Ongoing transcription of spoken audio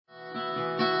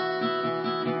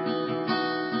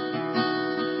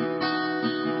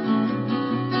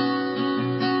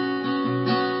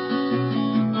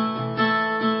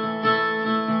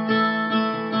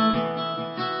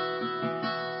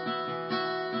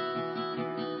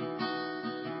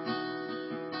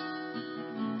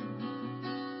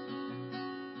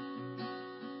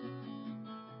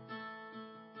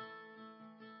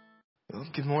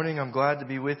Good morning. I'm glad to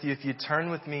be with you. If you turn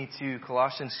with me to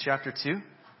Colossians chapter 2.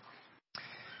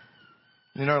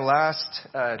 In our last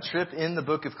trip in the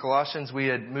book of Colossians, we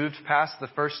had moved past the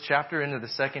first chapter into the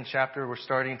second chapter. We're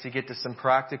starting to get to some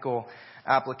practical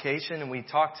application, and we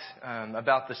talked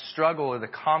about the struggle or the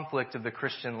conflict of the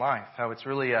Christian life, how it's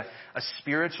really a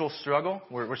spiritual struggle.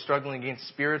 We're struggling against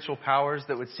spiritual powers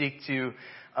that would seek to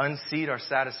unseat our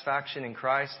satisfaction in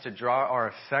Christ, to draw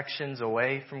our affections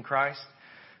away from Christ,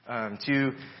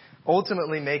 to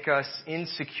ultimately make us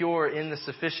insecure in the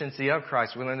sufficiency of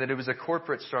Christ. We learned that it was a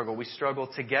corporate struggle. We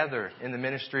struggled together in the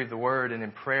ministry of the Word and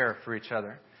in prayer for each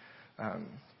other.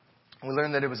 We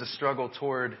learned that it was a struggle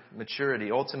toward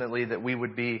maturity, ultimately that we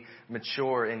would be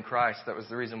mature in Christ. That was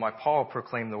the reason why Paul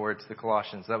proclaimed the Word to the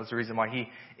Colossians. That was the reason why he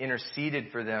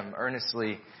interceded for them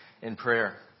earnestly in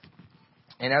prayer.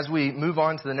 And as we move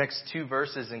on to the next two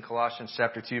verses in Colossians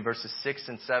chapter 2, verses 6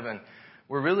 and 7,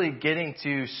 we're really getting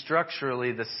to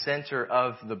structurally the center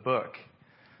of the book.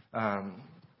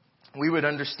 We would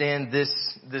understand this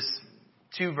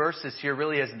two verses here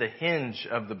really as the hinge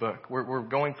of the book. We're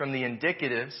going from the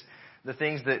indicatives, the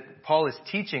things that Paul is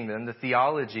teaching them, the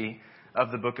theology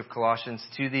of the book of Colossians,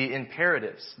 to the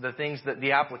imperatives, the things that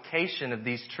the application of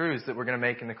these truths that we're going to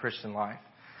make in the Christian life.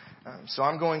 So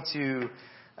I'm going to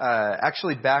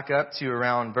actually back up to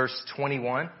around verse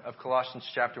 21 of Colossians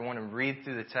chapter 1 and read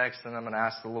through the text, and I'm going to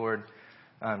ask the Lord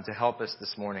to help us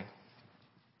this morning.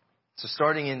 So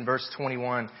starting in verse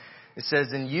 21, it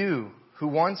says, "And you, who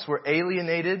once were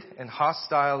alienated and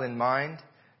hostile in mind,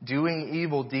 doing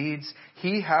evil deeds,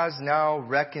 he has now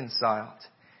reconciled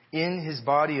in his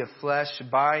body of flesh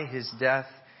by his death,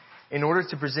 in order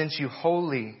to present you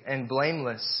holy and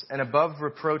blameless and above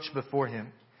reproach before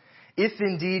him. If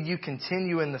indeed you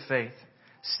continue in the faith,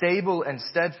 stable and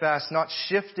steadfast, not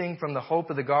shifting from the hope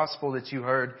of the gospel that you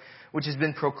heard, which has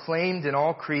been proclaimed in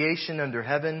all creation under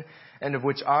heaven, and of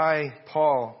which I,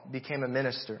 Paul, became a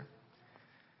minister.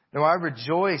 Now I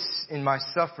rejoice in my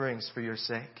sufferings for your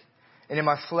sake, and in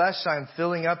my flesh I am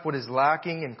filling up what is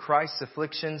lacking in Christ's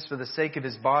afflictions for the sake of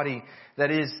his body,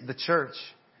 that is, the church,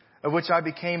 of which I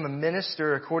became a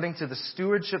minister according to the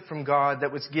stewardship from God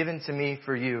that was given to me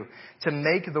for you, to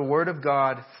make the word of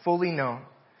God fully known,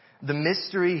 the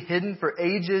mystery hidden for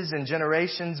ages and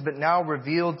generations, but now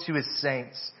revealed to his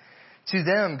saints. To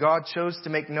them God chose to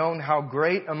make known how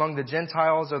great among the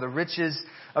Gentiles are the riches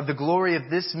of the glory of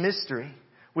this mystery,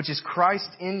 which is Christ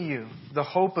in you, the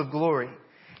hope of glory.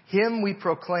 Him we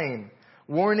proclaim,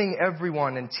 warning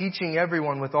everyone and teaching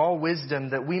everyone with all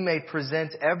wisdom, that we may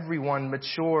present everyone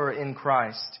mature in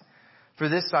Christ. For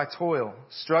this I toil,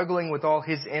 struggling with all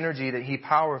his energy that he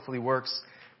powerfully works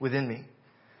within me.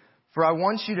 For I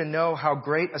want you to know how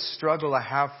great a struggle I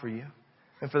have for you,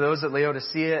 and for those at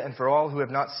Laodicea, and for all who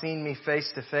have not seen me face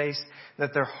to face,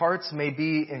 that their hearts may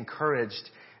be encouraged,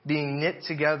 being knit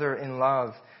together in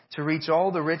love, to reach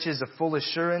all the riches of full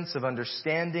assurance of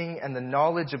understanding and the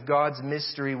knowledge of God's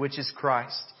mystery, which is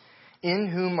Christ, in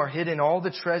whom are hidden all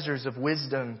the treasures of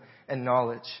wisdom and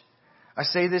knowledge. I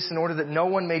say this in order that no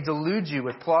one may delude you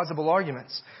with plausible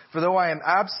arguments. For though I am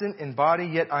absent in body,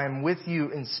 yet I am with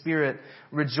you in spirit,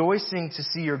 rejoicing to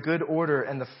see your good order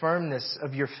and the firmness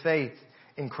of your faith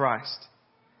in Christ.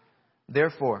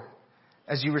 Therefore,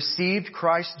 as you received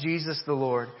Christ Jesus the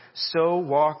Lord, so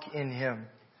walk in him,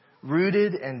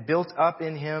 rooted and built up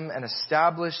in him and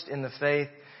established in the faith,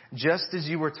 just as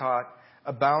you were taught,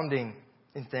 abounding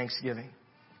in thanksgiving."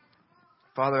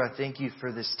 Father, I thank you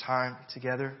for this time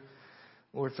together.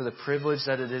 Lord, for the privilege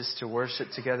that it is to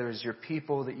worship together as your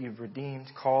people that you've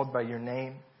redeemed, called by your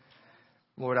name.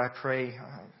 Lord, I pray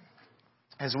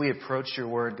as we approach your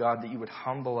word, God, that you would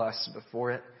humble us before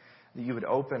it, that you would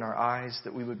open our eyes,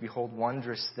 that we would behold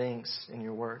wondrous things in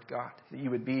your word, God, that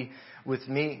you would be with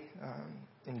me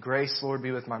in grace, Lord, be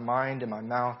with my mind and my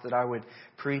mouth, that I would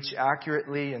preach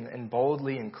accurately and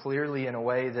boldly and clearly in a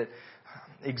way that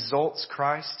exalts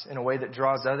Christ, in a way that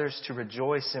draws others to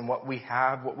rejoice in what we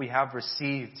have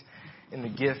received in the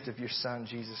gift of your Son,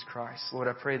 Jesus Christ. Lord,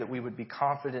 I pray that we would be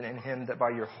confident in him, that by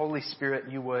your Holy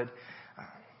Spirit you would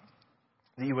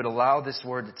allow this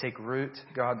word to take root,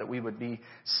 God, that we would be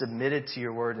submitted to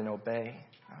your word and obey.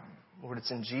 Lord,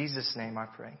 it's in Jesus' name I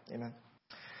pray. Amen.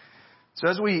 So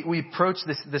as we approach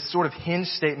this sort of hinge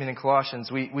statement in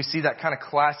Colossians, we see that kind of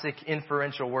classic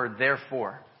inferential word,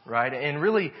 therefore, right? And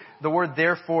really, the word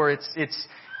therefore, it's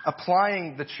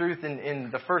applying the truth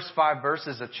in the first 5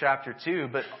 verses of chapter 2.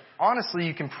 But honestly,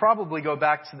 you can probably go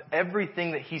back to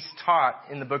everything that he's taught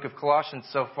in the book of Colossians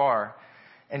so far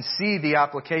and see the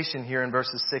application here in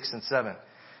verses 6 and 7.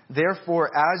 Therefore,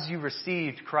 as you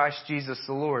received Christ Jesus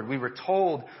the Lord. We were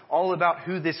told all about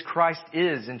who this Christ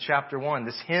is in chapter 1.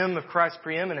 This hymn of Christ's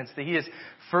preeminence, that He is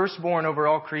firstborn over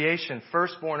all creation,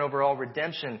 firstborn over all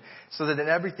redemption, so that in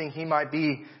everything He might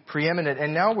be preeminent.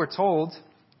 And now we're told,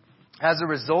 as a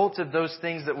result of those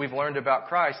things that we've learned about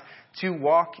Christ, to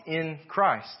walk in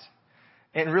Christ.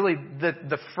 And really,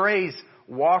 the phrase,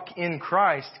 walk in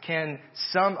Christ, can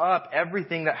sum up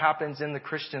everything that happens in the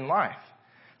Christian life.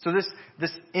 So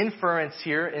this inference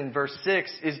here in verse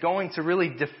 6 is going to really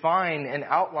define and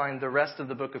outline the rest of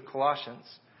the book of Colossians.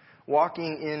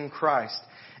 Walking in Christ.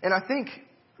 And I think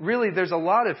really there's a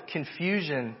lot of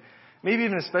confusion, maybe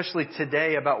even especially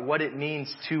today, about what it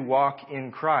means to walk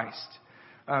in Christ.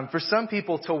 For some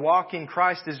people, to walk in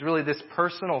Christ is really this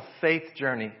personal faith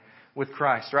journey with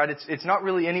Christ, right? It's not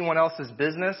really anyone else's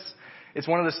business. It's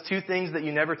one of those two things that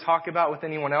you never talk about with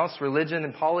anyone else, religion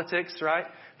and politics, right?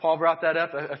 Paul brought that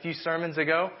up a few sermons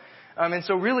ago. And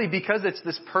so really, because it's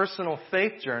this personal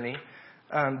faith journey,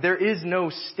 there is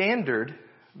no standard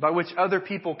by which other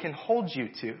people can hold you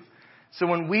to. So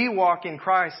when we walk in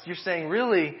Christ, you're saying,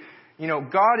 really,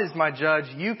 God is my judge.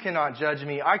 You cannot judge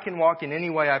me. I can walk in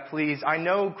any way I please. I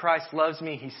know Christ loves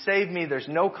me. He saved me. There's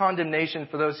no condemnation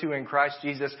for those who are in Christ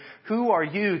Jesus. Who are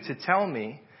you to tell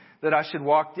me that I should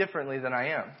walk differently than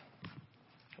I am?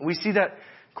 We see that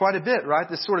quite a bit, right?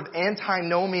 This sort of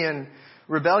antinomian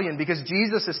rebellion, because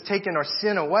Jesus has taken our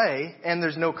sin away and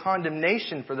there's no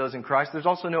condemnation for those in Christ. There's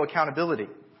also no accountability.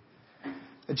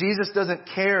 Jesus doesn't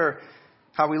care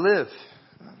how we live.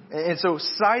 And so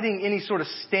citing any sort of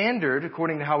standard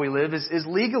according to how we live is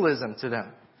legalism to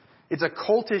them. It's a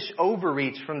cultish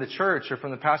overreach from the church or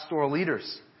from the pastoral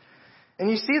leaders. And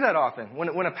you see that often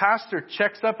when a pastor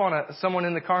checks up on someone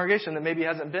in the congregation that maybe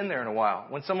hasn't been there in a while.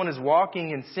 When someone is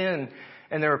walking in sin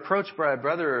and they're approached by a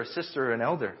brother or a sister or an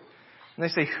elder. And they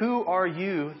say, who are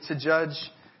you to judge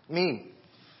me?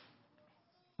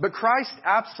 But Christ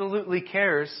absolutely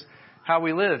cares how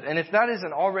we live. And if that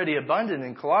isn't already abundant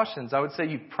in Colossians, I would say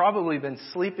you've probably been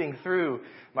sleeping through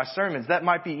my sermons. That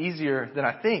might be easier than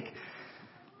I think.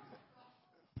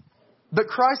 But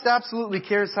Christ absolutely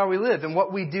cares how we live. And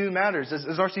what we do matters.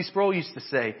 As R.C. Sproul used to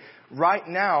say, right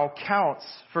now counts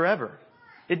forever.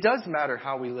 It does matter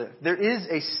how we live. There is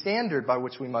a standard by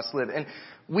which we must live. And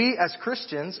we as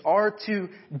Christians are to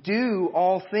do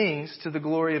all things to the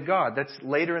glory of God. That's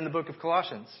later in the book of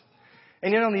Colossians.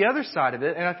 And yet on the other side of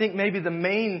it, and I think maybe the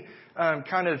main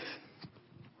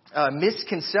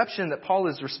misconception that Paul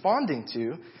is responding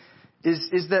to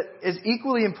is that as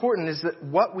equally important is that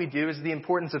what we do is the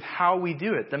importance of how we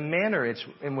do it, the manner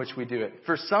in which we do it.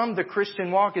 For some, the Christian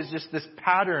walk is just this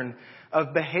pattern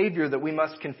of behavior that we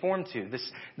must conform to,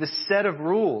 this set of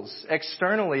rules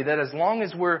externally that as long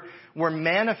as we're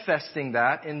manifesting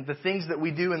that in the things that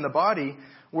we do in the body,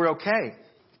 we're okay.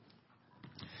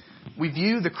 We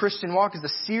view the Christian walk as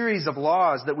a series of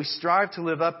laws that we strive to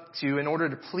live up to in order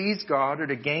to please God or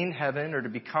to gain heaven or to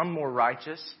become more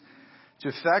righteous, to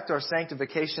effect our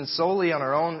sanctification solely on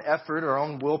our own effort, our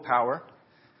own willpower.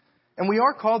 And we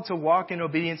are called to walk in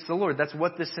obedience to the Lord. That's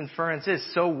what this inference is.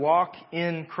 So walk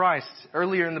in Christ.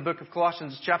 Earlier in the book of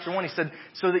Colossians, chapter 1, he said,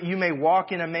 so that you may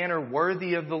walk in a manner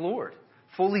worthy of the Lord,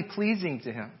 fully pleasing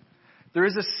to Him. There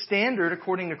is a standard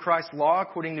according to Christ's law,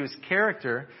 according to His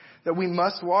character, that we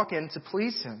must walk in to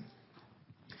please Him.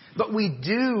 But we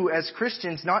do, as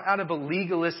Christians, not out of a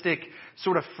legalistic,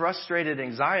 sort of frustrated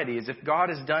anxiety, as if God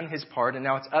has done His part and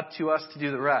now it's up to us to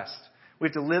do the rest. We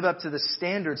have to live up to the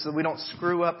standards so that we don't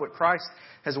screw up what Christ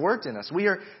has worked in us. We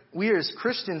are as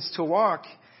Christians to walk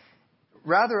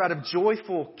rather out of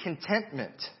joyful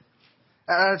contentment,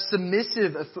 out of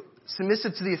submissive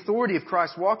to the authority of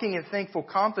Christ, walking in thankful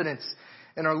confidence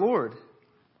in our Lord.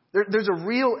 There's a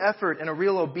real effort and a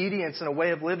real obedience and a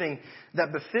way of living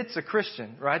that befits a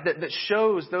Christian, right? That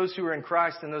shows those who are in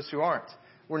Christ and those who aren't.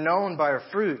 We're known by our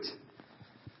fruit.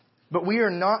 But we are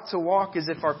not to walk as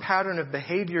if our pattern of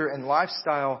behavior and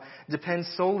lifestyle depends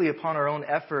solely upon our own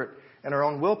effort and our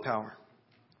own willpower.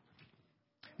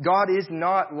 God is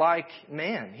not like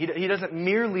man. He doesn't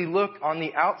merely look on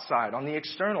the outside, on the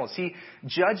externals. He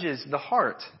judges the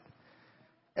heart.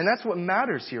 And that's what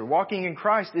matters here. Walking in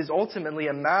Christ is ultimately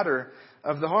a matter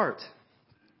of the heart.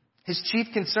 His chief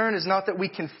concern is not that we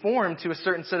conform to a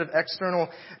certain set of external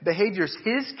behaviors.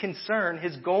 His concern,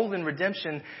 His goal in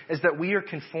redemption, is that we are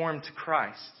conformed to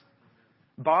Christ,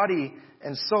 body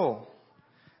and soul.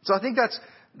 So I think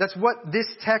that's what this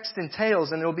text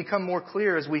entails, and it will become more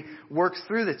clear as we work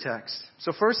through the text.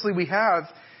 So firstly, we have,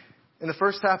 in the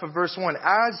first half of verse 1,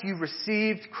 as you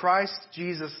received Christ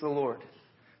Jesus the Lord.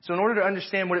 So in order to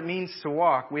understand what it means to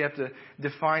walk, we have to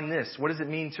define this. What does it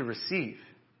mean to receive?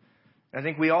 I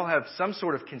think we all have some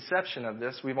sort of conception of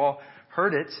this. We've all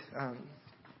heard it.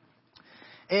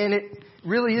 And it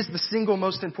really is the single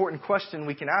most important question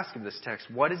we can ask of this text.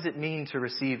 What does it mean to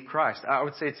receive Christ? I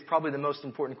would say it's probably the most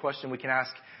important question we can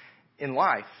ask in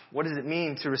life. What does it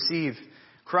mean to receive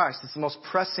Christ? It's the most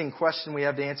pressing question we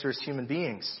have to answer as human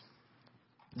beings.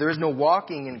 There is no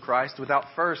walking in Christ without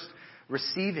first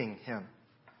receiving Him.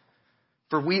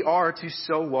 For we are to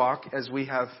so walk as we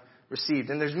have received.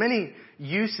 And there's many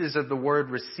uses of the word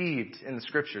received in the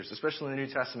Scriptures, especially in the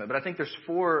New Testament. But I think there's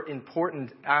 4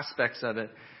 important aspects of it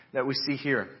that we see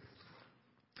here.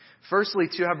 Firstly,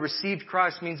 to have received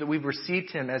Christ means that we've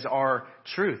received Him as our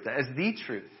truth, as the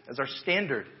truth, as our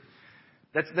standard.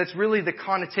 That's really the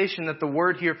connotation that the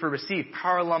word here for receive,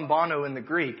 paralambano in the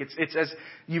Greek. It's as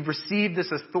you've received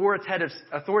this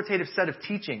authoritative set of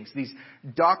teachings, these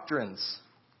doctrines.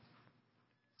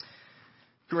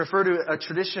 You can refer to a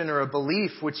tradition or a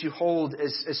belief which you hold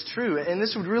as true. And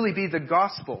this would really be the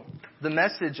gospel, the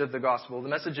message of the gospel, the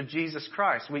message of Jesus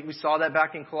Christ. We saw that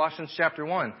back in Colossians chapter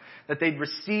 1, that they'd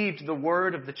received the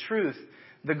word of the truth,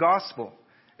 the gospel.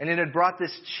 And it had brought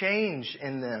this change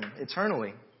in them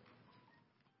eternally.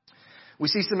 We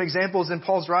see some examples in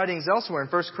Paul's writings elsewhere. In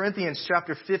 1 Corinthians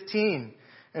chapter 15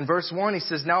 and verse 1, he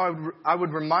says, "Now I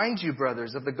would remind you,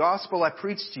 brothers, of the gospel I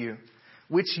preached to you,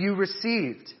 which you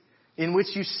received, in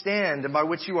which you stand, and by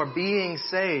which you are being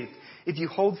saved, if you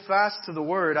hold fast to the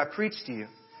word I preached to you,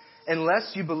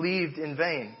 unless you believed in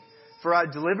vain. For I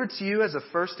delivered to you as of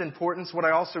first importance what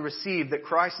I also received, that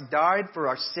Christ died for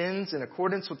our sins in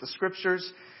accordance with the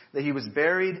Scriptures, that He was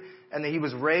buried, and that He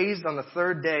was raised on the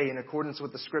 3rd day in accordance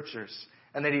with the Scriptures,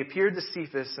 and that He appeared to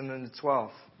Cephas and then to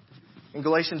 12. In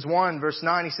Galatians 1, verse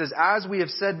 9, he says, "As we have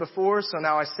said before, so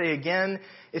now I say again,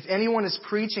 if anyone is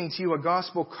preaching to you a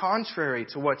gospel contrary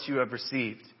to what you have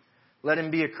received, let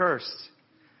him be accursed."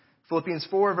 Philippians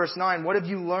 4, verse 9, "What have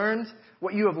you learned?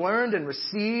 What you have learned and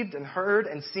received and heard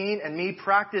and seen and me,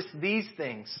 practice these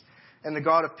things, and the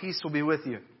God of peace will be with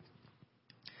you."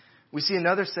 We see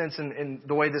another sense in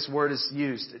the way this word is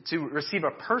used, to receive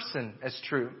a person as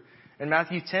true. In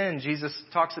Matthew 10, Jesus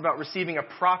talks about receiving a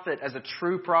prophet as a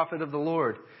true prophet of the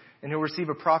Lord, and he'll receive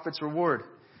a prophet's reward.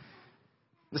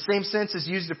 The same sense is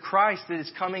used of Christ that is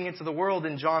coming into the world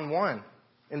in John 1.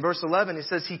 In verse 11, it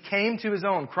says, He came to His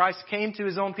own. Christ came to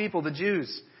His own people, the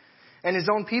Jews. And His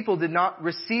own people did not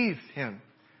receive Him.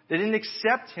 They didn't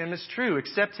accept Him as true,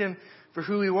 accept Him for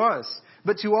who He was.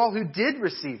 But to all who did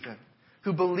receive Him,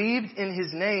 who believed in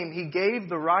His name, He gave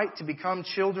the right to become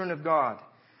children of God,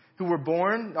 who were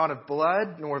born not of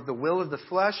blood, nor of the will of the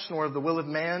flesh, nor of the will of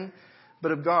man,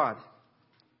 but of God.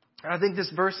 And I think this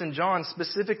verse in John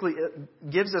specifically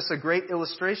gives us a great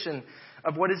illustration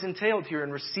of what is entailed here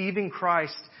in receiving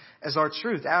Christ as our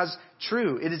truth, as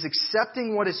true. It is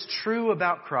accepting what is true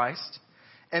about Christ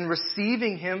and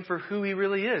receiving Him for who He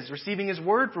really is, receiving His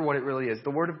word for what it really is,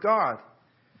 the Word of God.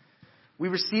 We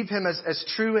receive Him as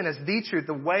true and as the truth,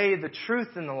 the way, the truth,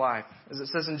 and the life, as it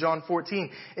says in John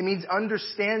 14. It means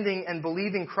understanding and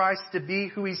believing Christ to be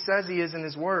who He says He is in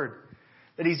His Word.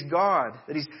 That He's God,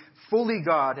 that He's fully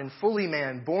God and fully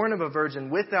man, born of a virgin,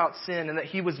 without sin, and that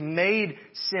He was made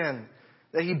sin.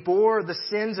 That He bore the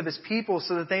sins of His people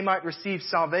so that they might receive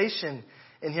salvation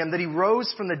in Him. That He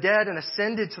rose from the dead and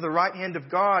ascended to the right hand of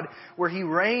God, where He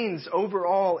reigns over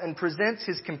all and presents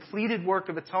His completed work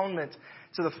of atonement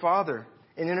to the Father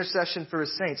in intercession for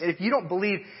His saints. And if you don't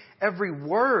believe every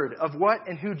word of what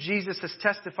and who Jesus has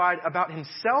testified about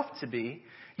Himself to be,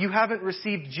 you haven't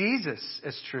received Jesus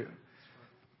as true.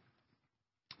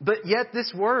 But yet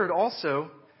this word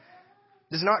also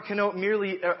does not connote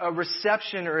merely a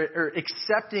reception or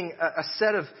accepting a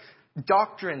set of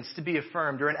doctrines to be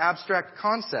affirmed or an abstract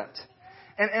concept.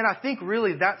 And I think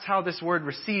really that's how this word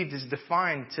received is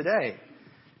defined today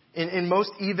in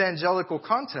most evangelical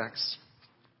contexts.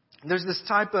 There's this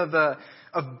type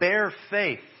of bare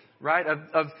faith, right?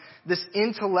 Of this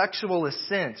intellectual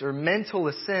assent or mental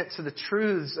assent to the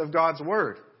truths of God's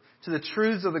Word, to the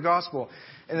truths of the gospel,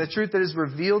 and the truth that is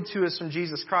revealed to us from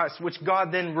Jesus Christ, which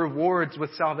God then rewards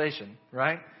with salvation,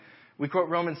 right? We quote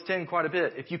Romans 10 quite a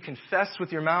bit. If you confess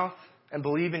with your mouth and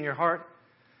believe in your heart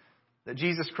that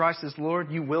Jesus Christ is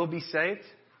Lord, you will be saved.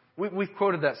 We've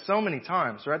quoted that so many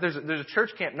times, right? There's a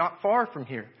church camp not far from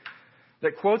here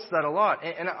that quotes that a lot.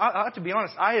 And I have to be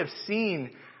honest, I have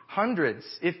seen hundreds,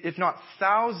 if not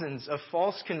thousands, of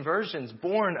false conversions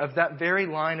born of that very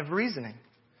line of reasoning.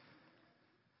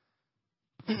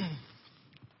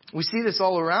 We see this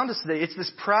all around us today. It's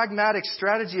this pragmatic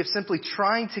strategy of simply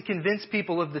trying to convince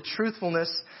people of the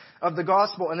truthfulness of the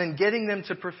gospel and then getting them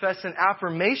to profess an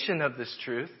affirmation of this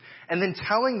truth and then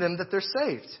telling them that they're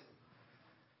saved.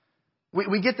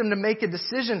 We get them to make a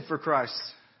decision for Christ.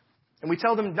 And we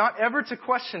tell them not ever to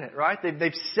question it, right?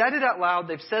 They've said it out loud.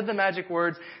 They've said the magic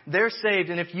words. They're saved.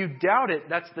 And if you doubt it,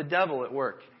 that's the devil at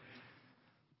work.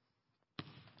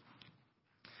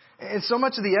 And so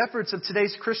much of the efforts of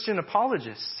today's Christian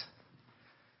apologists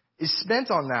is spent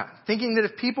on that. Thinking that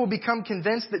if people become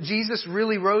convinced that Jesus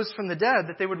really rose from the dead,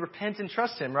 that they would repent and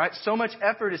trust Him, right? So much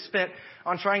effort is spent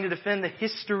on trying to defend the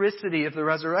historicity of the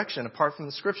resurrection apart from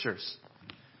the Scriptures.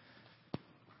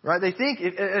 Right? They think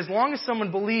as long as someone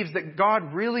believes that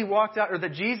God really walked out, or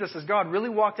that Jesus as God really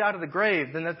walked out of the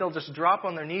grave, then that they'll just drop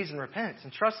on their knees and repent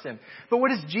and trust Him. But what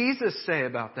does Jesus say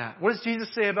about that? What does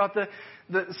Jesus say about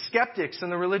the skeptics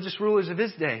and the religious rulers of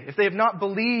His day? If they have not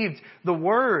believed the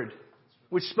Word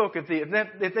which spoke of thee,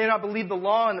 if they have not believed the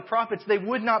law and the prophets, they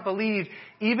would not believe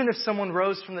even if someone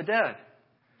rose from the dead.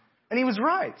 And He was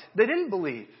right. They didn't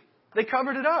believe. They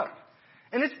covered it up.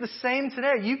 And it's the same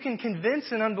today. You can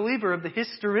convince an unbeliever of the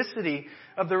historicity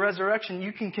of the resurrection.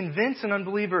 You can convince an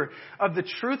unbeliever of the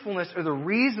truthfulness or the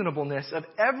reasonableness of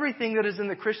everything that is in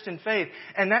the Christian faith.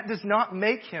 And that does not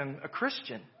make him a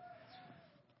Christian.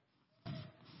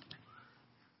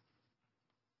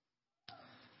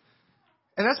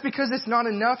 And that's because it's not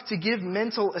enough to give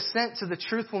mental assent to the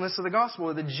truthfulness of the gospel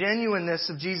or the genuineness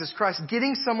of Jesus Christ.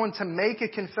 Getting someone to make a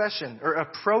confession or a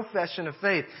profession of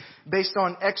faith based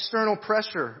on external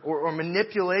pressure or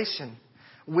manipulation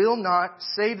will not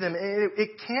save them.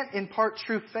 It can't impart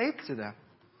true faith to them.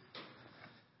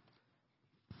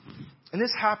 And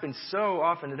this happens so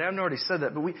often today. I haven't already said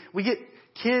that, but we get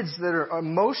kids that are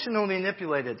emotionally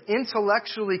manipulated,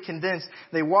 intellectually convinced.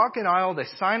 They walk an aisle, they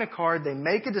sign a card, they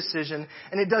make a decision,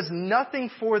 and it does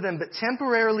nothing for them but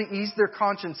temporarily ease their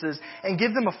consciences and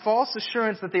give them a false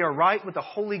assurance that they are right with a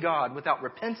holy God, without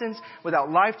repentance, without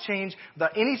life change,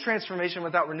 without any transformation,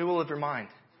 without renewal of their mind.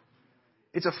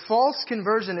 It's a false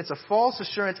conversion, it's a false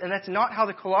assurance, and that's not how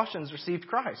the Colossians received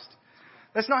Christ.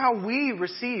 That's not how we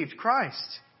received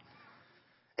Christ.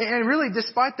 And really,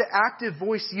 despite the active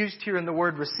voice used here in the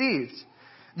word received,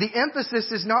 the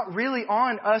emphasis is not really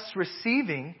on us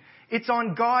receiving, it's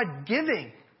on God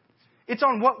giving. It's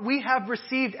on what we have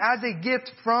received as a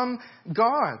gift from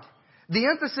God. The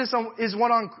emphasis is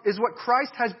what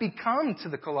Christ has become to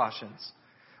the Colossians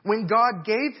when God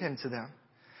gave Him to them.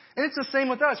 And it's the same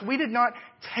with us. We did not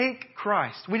take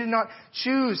Christ. We did not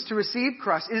choose to receive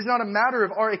Christ. It is not a matter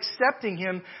of our accepting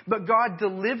Him, but God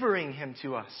delivering Him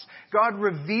to us. God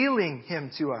revealing Him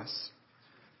to us.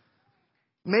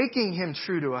 Making Him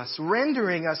true to us.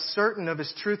 Rendering us certain of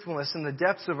His truthfulness in the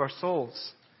depths of our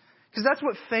souls. Because that's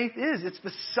what faith is. It's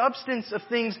the substance of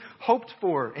things hoped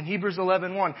for in Hebrews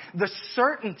 11:1. The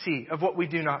certainty of what we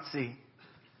do not see.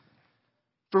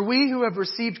 For we who have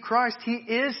received Christ, He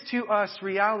is to us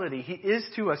reality. He is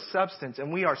to us substance,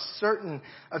 and we are certain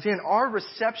of Him. Our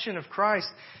reception of Christ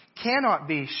cannot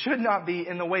be, should not be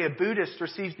in the way a Buddhist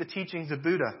receives the teachings of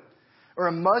Buddha, or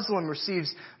a Muslim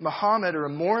receives Muhammad, or a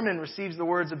Mormon receives the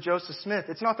words of Joseph Smith.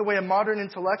 It's not the way a modern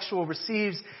intellectual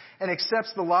receives and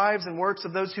accepts the lives and works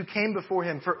of those who came before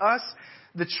him. For us,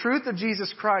 the truth of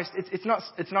Jesus Christ, it's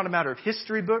not a matter of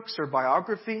history books or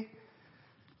biography.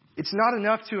 It's not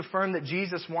enough to affirm that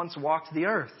Jesus once walked the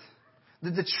earth.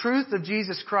 The truth of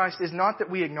Jesus Christ is not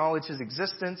that we acknowledge His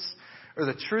existence or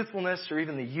the truthfulness or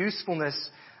even the usefulness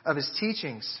of His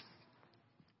teachings.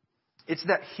 It's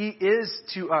that He is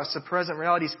to us a present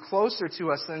reality. He's closer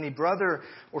to us than any brother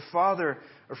or father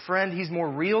or friend. He's more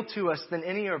real to us than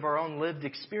any of our own lived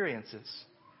experiences.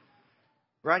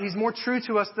 Right? He's more true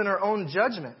to us than our own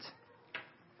judgment.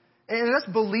 And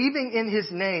that's believing in His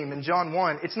name in John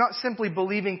 1. It's not simply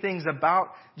believing things about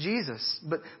Jesus,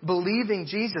 but believing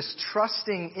Jesus,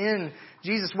 trusting in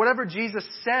Jesus. Whatever Jesus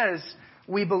says,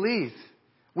 we believe.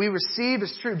 We receive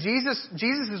as true.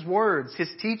 Jesus' words, His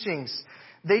teachings,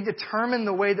 they determine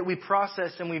the way that we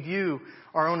process and we view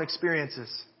our own experiences.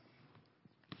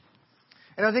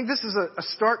 And I think this is a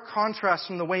stark contrast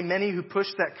from the way many who push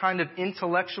that kind of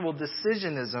intellectual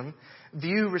decisionism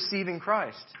view receiving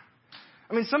Christ.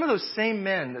 I mean, some of those same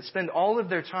men that spend all of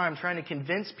their time trying to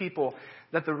convince people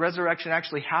that the resurrection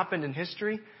actually happened in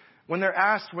history, when they're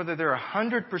asked whether they're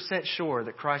 100% sure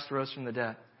that Christ rose from the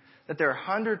dead, that they're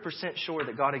 100% sure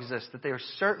that God exists, that they are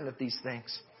certain of these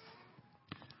things,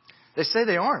 they say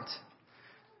they aren't.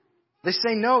 They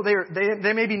say no,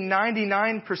 they may be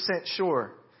 99%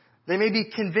 sure. They may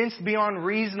be convinced beyond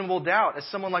reasonable doubt, as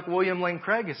someone like William Lane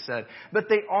Craig has said, but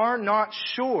they are not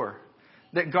sure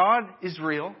that God is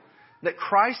real, that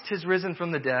Christ has risen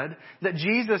from the dead, that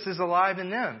Jesus is alive in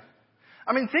them.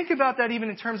 I mean, think about that even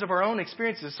in terms of our own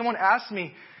experiences. Someone asked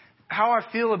me, how I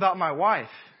feel about my wife.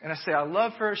 And I say, I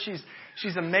love her.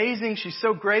 She's amazing. She's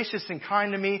so gracious and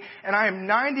kind to me. And I am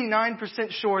 99%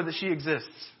 sure that she exists.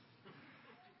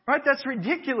 Right? That's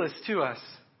ridiculous to us.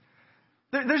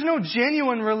 There's no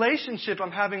genuine relationship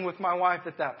I'm having with my wife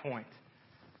at that point.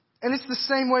 And it's the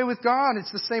same way with God.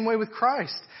 It's the same way with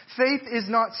Christ. Faith is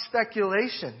not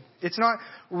speculation. It's not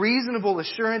reasonable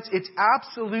assurance. It's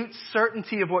absolute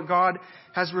certainty of what God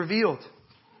has revealed.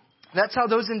 That's how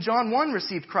those in John 1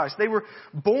 received Christ. They were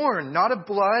born not of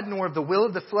blood, nor of the will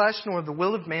of the flesh, nor of the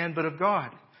will of man, but of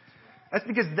God. That's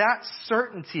because that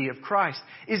certainty of Christ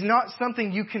is not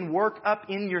something you can work up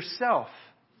in yourself.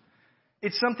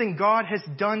 It's something God has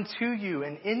done to you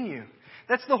and in you.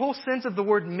 That's the whole sense of the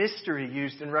word mystery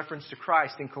used in reference to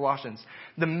Christ in Colossians.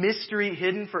 The mystery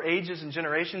hidden for ages and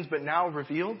generations, but now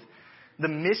revealed. The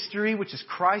mystery which is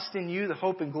Christ in you, the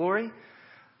hope and glory.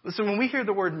 Listen, when we hear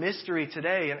the word mystery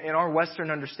today in our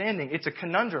Western understanding, it's a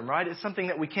conundrum, right? It's something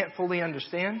that we can't fully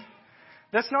understand.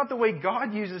 That's not the way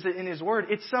God uses it in His Word.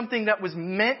 It's something that was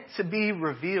meant to be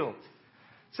revealed.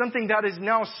 Something that is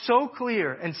now so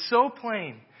clear and so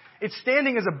plain. It's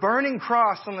standing as a burning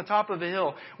cross on the top of a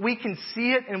hill. We can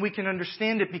see it and we can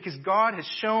understand it because God has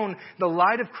shown the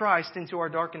light of Christ into our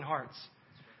darkened hearts.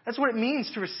 That's what it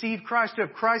means to receive Christ, to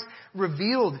have Christ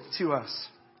revealed to us.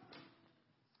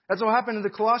 That's what happened to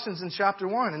the Colossians in chapter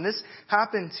 1, and this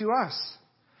happened to us.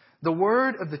 The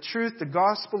word of the truth, the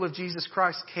gospel of Jesus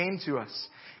Christ came to us,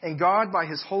 and God, by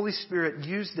His Holy Spirit,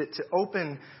 used it to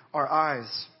open our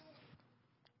eyes.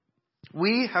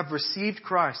 We have received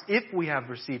Christ, if we have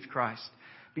received Christ,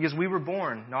 because we were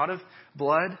born not of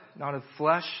blood, not of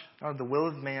flesh, not of the will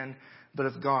of man, but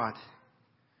of God.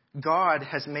 God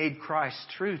has made Christ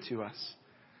true to us.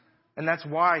 And that's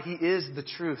why He is the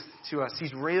truth to us.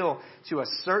 He's real to us,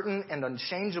 certain and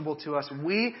unchangeable to us.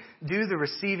 We do the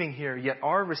receiving here, yet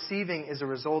our receiving is a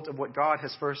result of what God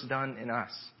has first done in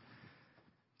us.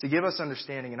 To give us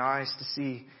understanding and eyes to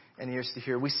see and ears to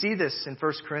hear. We see this in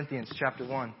 1 Corinthians chapter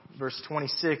 1, verse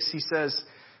 26. He says,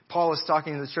 Paul is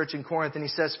talking to the church in Corinth, and he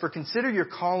says, "For consider your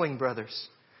calling, brothers.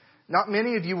 Not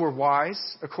many of you were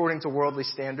wise according to worldly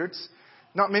standards.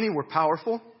 Not many were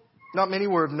powerful. Not many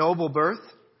were of noble birth.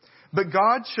 But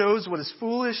God chose what is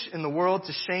foolish in the world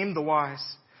to shame the wise.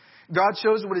 God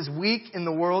chose what is weak in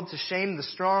the world to shame the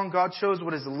strong. God chose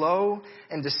what is low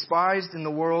and despised in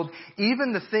the world,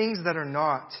 even the things that are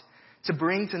not, to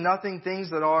bring to nothing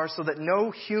things that are, so that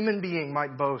no human being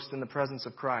might boast in the presence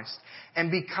of Christ. And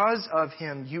because of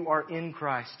Him, you are in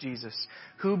Christ Jesus,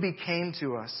 who became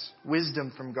to us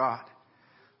wisdom from God,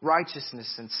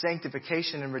 righteousness and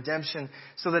sanctification and redemption,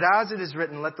 so that as it is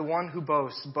written, let the one who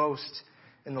boasts boast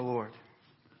in the Lord."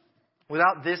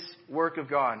 Without this work of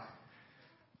God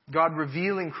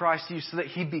revealing Christ to you so that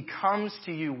He becomes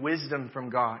to you wisdom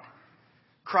from God,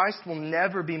 Christ will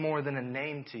never be more than a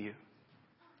name to you.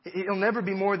 It'll never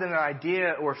be more than an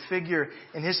idea or figure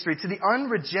in history. To the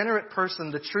unregenerate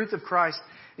person, the truth of Christ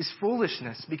is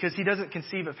foolishness because he doesn't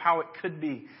conceive of how it could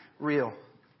be real.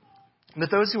 But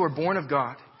those who are born of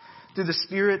God, through the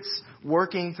Spirit's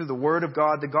working, through the Word of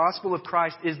God, the gospel of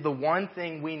Christ is the one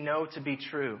thing we know to be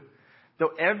true.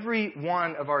 Though every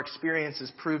one of our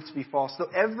experiences prove to be false, though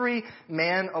every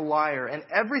man a liar, and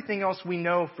everything else we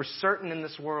know for certain in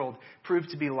this world prove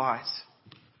to be lies.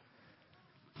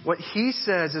 What He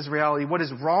says is reality. What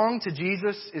is wrong to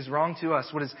Jesus is wrong to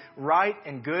us. What is right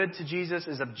and good to Jesus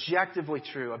is objectively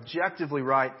true, objectively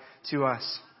right to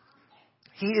us.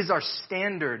 He is our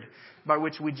standard by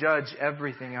which we judge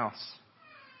everything else.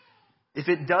 If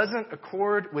it doesn't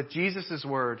accord with Jesus'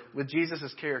 word, with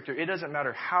Jesus' character, it doesn't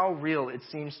matter how real it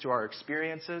seems to our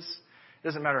experiences. It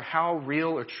doesn't matter how real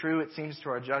or true it seems to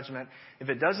our judgment. If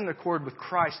it doesn't accord with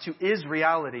Christ, who is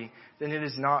reality, then it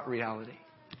is not reality.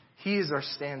 He is our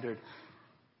standard.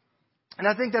 And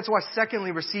I think that's why,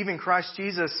 secondly, receiving Christ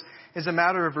Jesus is a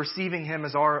matter of receiving Him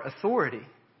as our authority.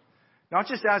 Not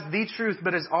just as the truth,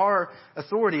 but as our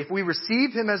authority. If we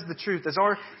receive Him as the truth, as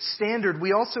our standard,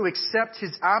 we also accept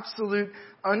His absolute,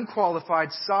 unqualified,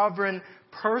 sovereign,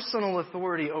 personal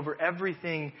authority over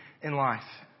everything in life.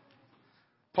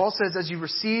 Paul says, as you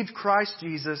received Christ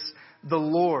Jesus, the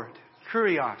Lord,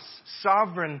 Kurios,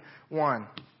 sovereign one.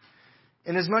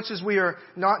 Inasmuch as we are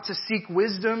not to seek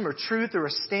wisdom or truth or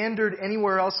a standard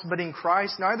anywhere else but in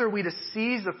Christ, neither are we to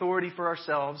seize authority for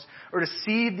ourselves or to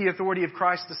cede the authority of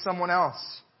Christ to someone else.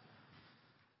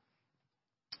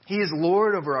 He is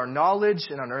Lord over our knowledge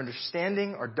and our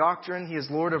understanding, our doctrine. He is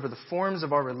Lord over the forms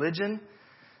of our religion,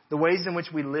 the ways in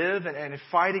which we live and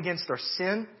fight against our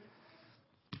sin.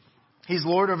 He's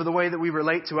Lord over the way that we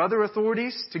relate to other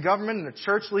authorities, to government and to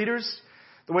church leaders,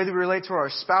 The way that we relate to our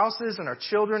spouses and our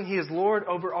children. He is Lord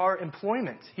over our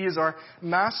employment. He is our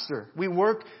master. We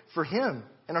work for Him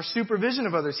and our supervision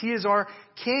of others. He is our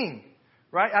King.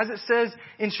 Right? As it says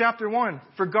in chapter 1,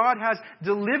 for God has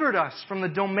delivered us from the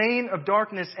domain of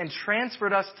darkness and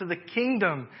transferred us to the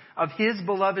kingdom of His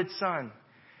beloved Son,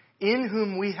 in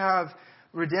whom we have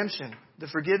redemption, the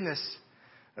forgiveness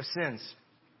of sins.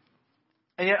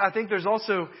 And yet I think there's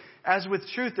also, as with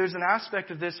truth, there's an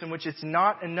aspect of this in which it's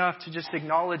not enough to just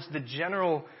acknowledge the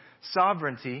general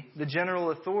sovereignty, the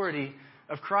general authority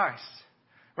of Christ.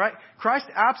 Right? Christ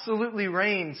absolutely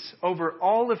reigns over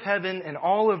all of heaven and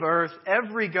all of earth,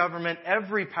 every government,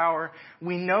 every power.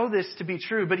 We know this to be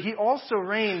true, but He also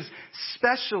reigns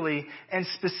specially and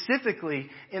specifically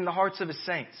in the hearts of His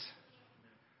saints.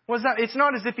 What's that? It's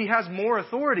not as if He has more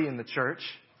authority in the church,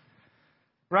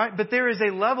 right? But there is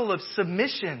a level of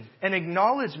submission and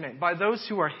acknowledgement by those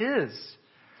who are His,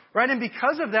 right? And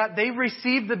because of that, they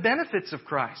receive the benefits of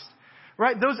Christ.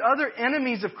 Right? Those other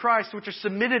enemies of Christ which are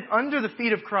submitted under the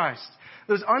feet of Christ,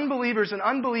 those unbelievers and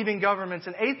unbelieving governments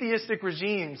and atheistic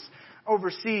regimes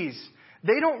overseas,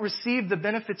 they don't receive the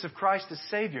benefits of Christ as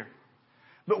Savior.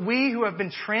 But we who have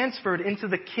been transferred into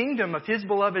the kingdom of His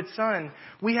beloved Son,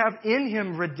 we have in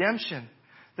Him redemption,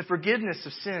 the forgiveness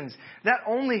of sins. That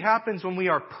only happens when we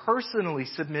are personally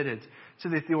submitted to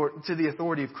the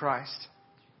authority of Christ.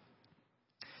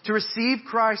 To receive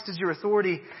Christ as your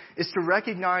authority is to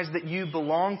recognize that you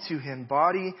belong to Him,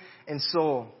 body and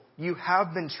soul. You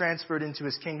have been transferred into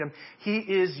His kingdom. He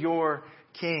is your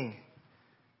King.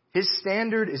 His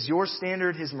standard is your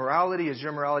standard. His morality is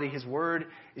your morality. His word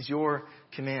is your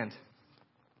command.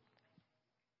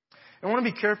 I want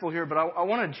to be careful here, but I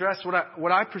want to address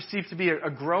what I perceive to be a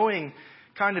growing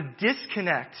kind of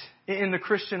disconnect in the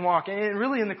Christian walk and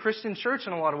really in the Christian church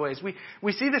in a lot of ways.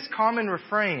 We see this common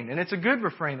refrain, and it's a good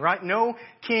refrain, right? No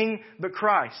king but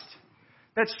Christ.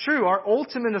 That's true. Our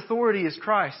ultimate authority is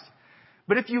Christ.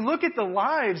 But if you look at the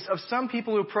lives of some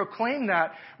people who proclaim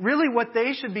that, really what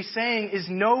they should be saying is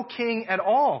no king at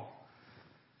all.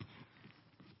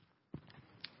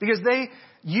 Because they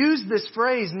use this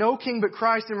phrase, no king but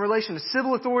Christ, in relation to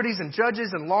civil authorities and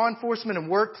judges and law enforcement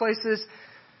and workplaces.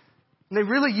 And they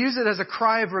really use it as a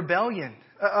cry of rebellion,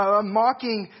 a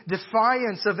mocking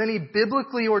defiance of any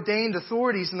biblically ordained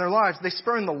authorities in their lives. They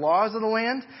spurn the laws of the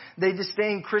land. They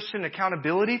disdain Christian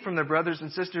accountability from their brothers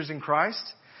and sisters in Christ.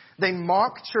 They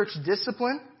mock church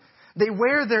discipline. They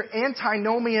wear their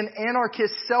antinomian,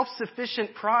 anarchist,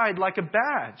 self-sufficient pride like a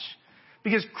badge.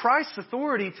 Because Christ's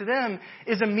authority to them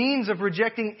is a means of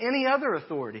rejecting any other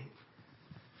authority.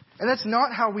 And that's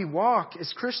not how we walk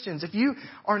as Christians. If you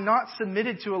are not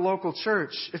submitted to a local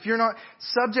church, if you're not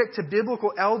subject to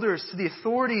biblical elders, to the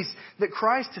authorities that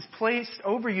Christ has placed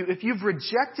over you, if you've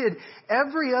rejected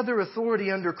every other authority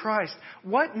under Christ,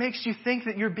 what makes you think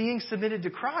that you're being submitted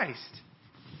to Christ?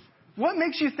 What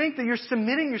makes you think that you're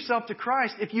submitting yourself to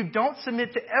Christ if you don't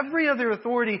submit to every other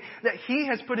authority that He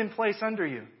has put in place under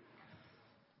you?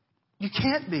 You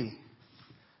can't be.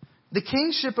 The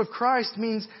kingship of Christ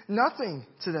means nothing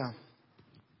to them.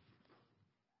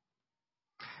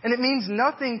 And it means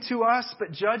nothing to us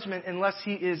but judgment unless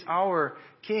He is our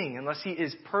King, unless He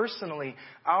is personally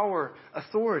our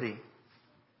authority.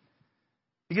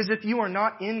 Because if you are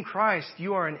not in Christ,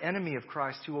 you are an enemy of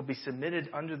Christ who will be submitted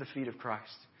under the feet of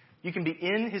Christ. You can be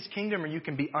in His kingdom or you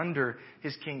can be under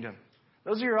His kingdom.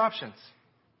 Those are your options.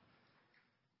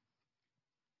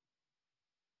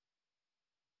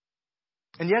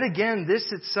 And yet again,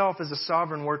 this itself is a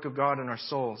sovereign work of God in our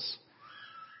souls.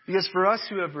 Because for us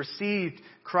who have received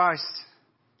Christ,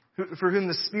 for whom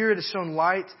the Spirit has shown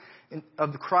light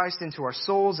of Christ into our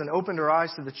souls and opened our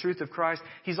eyes to the truth of Christ,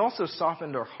 He's also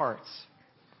softened our hearts.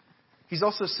 He's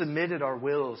also submitted our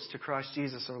wills to Christ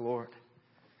Jesus our Lord.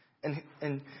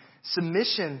 And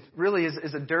submission really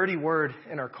is a dirty word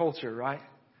in our culture, right?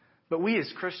 But we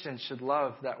as Christians should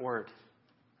love that word.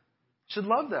 Should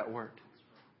love that word.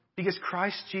 Because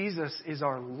Christ Jesus is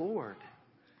our Lord.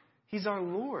 He's our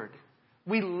Lord.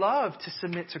 We love to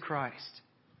submit to Christ.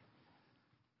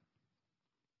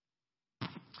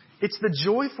 It's the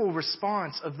joyful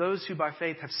response of those who by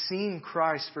faith have seen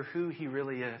Christ for who He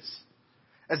really is.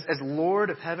 As Lord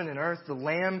of heaven and earth, the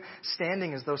Lamb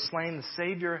standing as though slain, the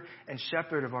Savior and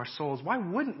Shepherd of our souls. Why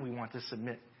wouldn't we want to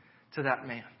submit to that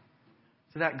man?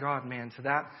 To that God-man, to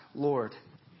that Lord?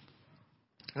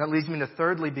 And that leads me to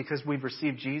thirdly, because we've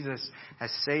received Jesus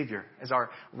as Savior, as our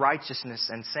righteousness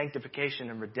and sanctification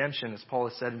and redemption, as Paul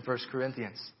has said in 1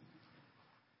 Corinthians.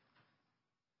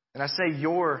 And I say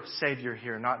your Savior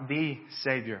here, not the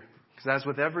Savior, Because as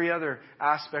with every other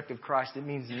aspect of Christ, it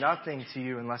means nothing to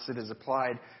you unless it is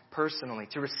applied personally.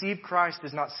 To receive Christ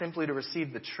is not simply to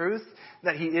receive the truth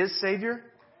that He is Savior,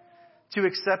 to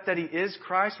accept that He is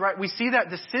Christ, right? We see that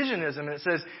decisionism, and it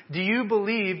says, do you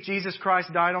believe Jesus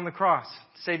Christ died on the cross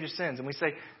to save your sins? And we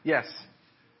say, yes.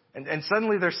 And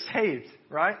suddenly they're saved,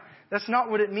 right? That's not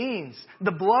what it means.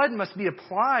 The blood must be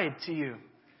applied to you.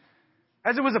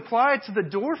 As it was applied to the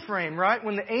doorframe, right?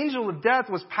 When the angel of death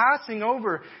was passing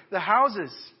over the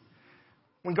houses,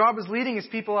 when God was leading His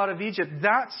people out of Egypt,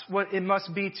 that's what it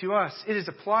must be to us. It is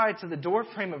applied to the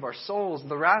doorframe of our souls.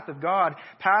 The wrath of God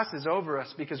passes over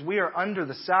us because we are under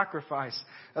the sacrifice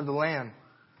of the Lamb.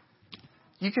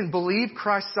 You can believe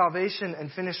Christ's salvation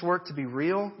and finished work to be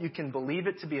real. You can believe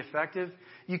it to be effective.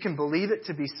 You can believe it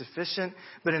to be sufficient.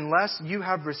 But unless you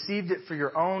have received it for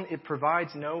your own, it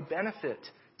provides no benefit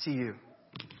to you.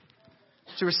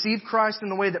 To receive Christ in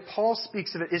the way that Paul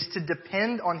speaks of it is to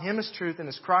depend on Him as truth and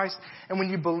as Christ. And when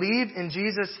you believe in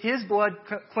Jesus, His blood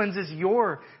cleanses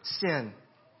your sin.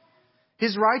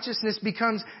 His righteousness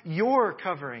becomes your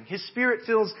covering. His Spirit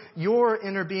fills your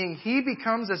inner being. He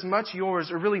becomes as much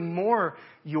yours, or really more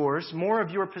yours, more of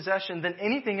your possession than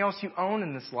anything else you own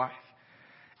in this life.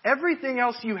 Everything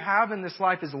else you have in this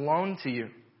life is loaned to you.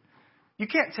 You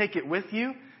can't take it with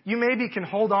you. You maybe can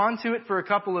hold on to it for a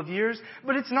couple of years,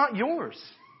 but it's not yours.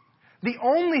 The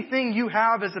only thing you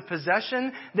have as a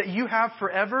possession that you have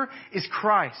forever is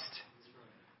Christ.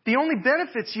 The only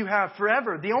benefits you have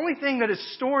forever, the only thing that is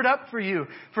stored up for you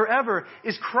forever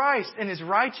is Christ and His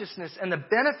righteousness and the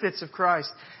benefits of Christ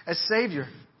as Savior.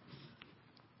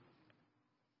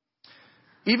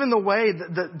 Even the way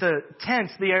the tense,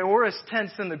 the aorist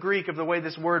tense in the Greek of the way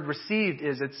this word received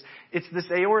is, it's this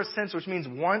aorist tense which means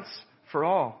once for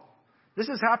all. This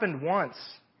has happened once.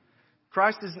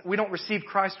 We don't receive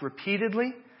Christ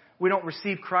repeatedly. We don't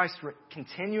receive Christ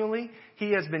continually.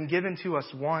 He has been given to us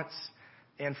once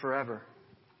and forever.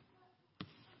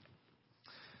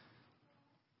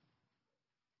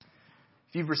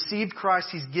 If you've received Christ,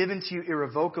 He's given to you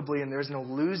irrevocably, and there's no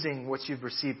losing what you've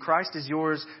received. Christ is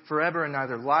yours forever, and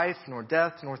neither life, nor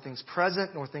death, nor things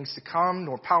present, nor things to come,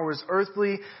 nor powers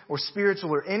earthly or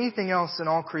spiritual, or anything else in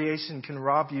all creation can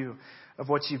rob you of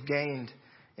what you've gained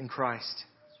in Christ.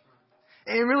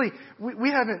 And really, we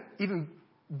haven't even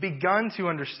begun to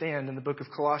understand in the book of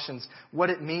Colossians what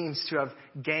it means to have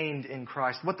gained in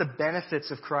Christ, what the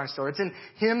benefits of Christ are. It's in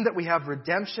Him that we have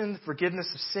redemption, forgiveness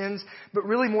of sins, but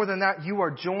really more than that, you are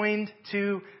joined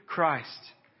to Christ.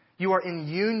 You are in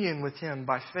union with Him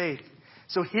by faith.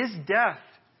 So His death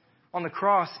on the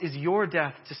cross is your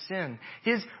death to sin.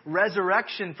 His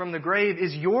resurrection from the grave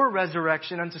is your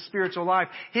resurrection unto spiritual life.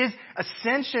 His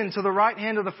ascension to the right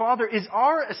hand of the Father is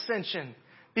our ascension,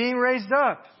 being raised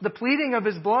up. The pleading of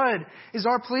His blood is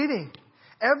our pleading.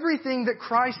 Everything that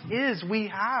Christ is, we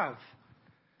have.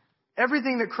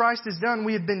 Everything that Christ has done,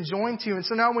 we have been joined to. And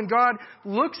so now when God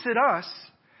looks at us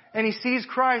and He sees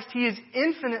Christ, He is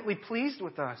infinitely pleased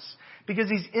with us because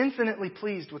He's infinitely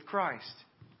pleased with Christ.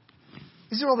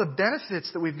 These are all the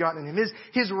benefits that we've gotten in Him.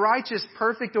 His righteous,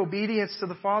 perfect obedience to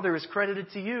the Father is credited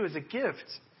to you as a gift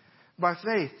by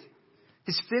faith.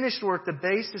 His finished work, the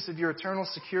basis of your eternal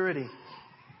security.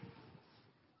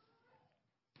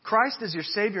 Christ as your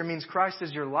Savior means Christ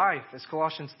as your life, as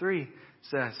Colossians 3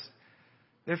 says.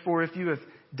 Therefore, if you have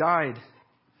died,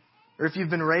 or if you've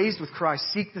been raised with Christ,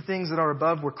 seek the things that are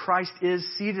above where Christ is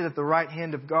seated at the right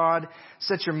hand of God.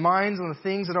 Set your minds on the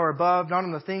things that are above, not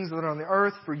on the things that are on the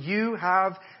earth, for you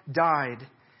have died,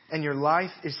 and your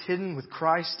life is hidden with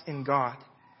Christ in God.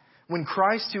 When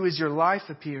Christ, who is your life,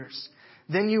 appears,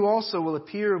 then you also will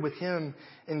appear with Him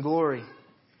in glory.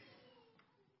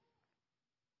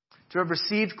 To have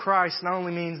received Christ not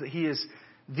only means that He is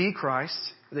the Christ,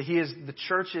 that He is the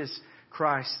church's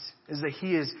Christ, is that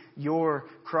He is your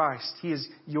Christ. He is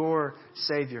your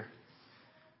Savior.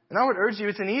 And I would urge you,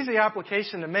 it's an easy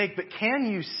application to make, but can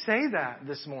you say that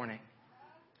this morning?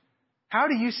 How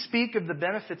do you speak of the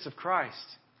benefits of Christ?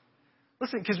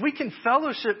 Listen, because we can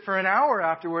fellowship for an hour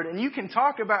afterward and you can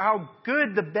talk about how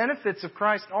good the benefits of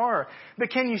Christ are.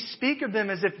 But can you speak of them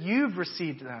as if you've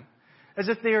received them? As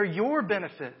if they are your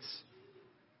benefits?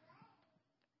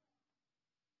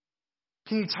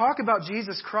 Can you talk about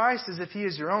Jesus Christ as if He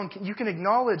is your own? You can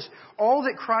acknowledge all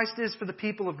that Christ is for the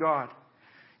people of God.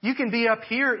 You can be up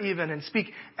here even and speak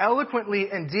eloquently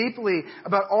and deeply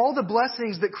about all the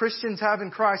blessings that Christians have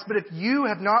in Christ. But if you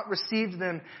have not received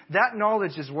them, that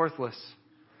knowledge is worthless.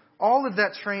 All of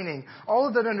that training, all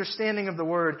of that understanding of the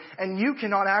Word, and you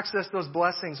cannot access those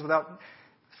blessings without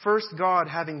first God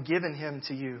having given him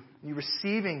to you, you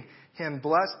receiving him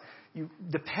blessed, you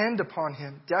depend upon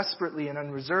him desperately and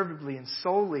unreservedly and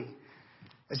solely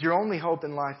as your only hope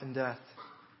in life and death.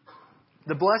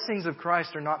 The blessings of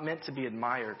Christ are not meant to be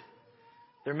admired.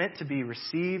 They're meant to be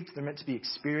received. They're meant to be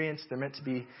experienced. They're meant to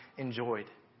be enjoyed.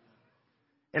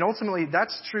 And ultimately,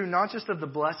 that's true not just of the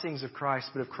blessings of Christ,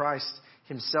 but of Christ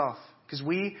himself. Because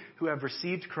we who have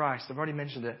received Christ, I've already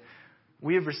mentioned it,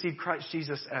 we have received Christ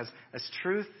Jesus as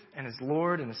truth and as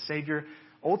Lord and as Savior.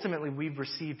 Ultimately, we've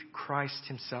received Christ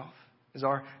himself as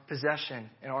our possession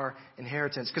and our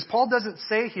inheritance. Because Paul doesn't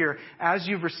say here, as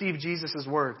you've received Jesus'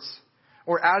 words,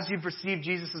 or as you've received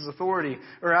Jesus' authority,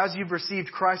 or as you've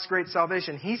received Christ's great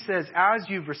salvation. He says, as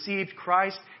you've received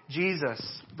Christ Jesus,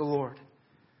 the Lord.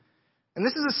 And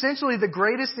this is essentially the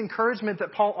greatest encouragement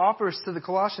that Paul offers to the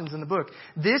Colossians in the book.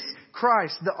 This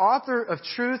Christ, the author of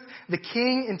truth, the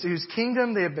King into whose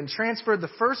kingdom they have been transferred, the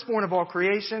firstborn of all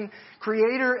creation,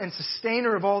 creator and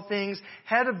sustainer of all things,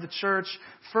 head of the church,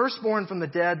 firstborn from the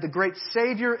dead, the great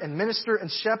Savior and minister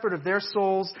and shepherd of their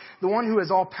souls, the one who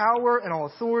has all power and all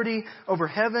authority over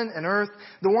heaven and earth,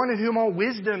 the one in whom all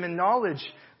wisdom and knowledge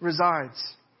resides,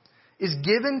 is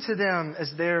given to them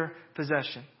as their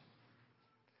possession.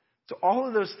 So all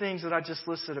of those things that I just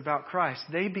listed about Christ,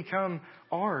 they become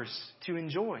ours to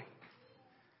enjoy.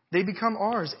 They become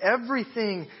ours.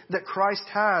 Everything that Christ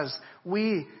has,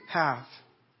 we have.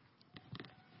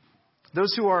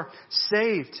 Those who are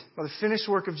saved by the finished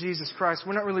work of Jesus Christ,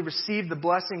 we're not really received the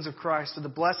blessings of Christ or the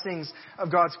blessings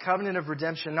of God's covenant of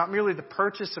redemption, not merely the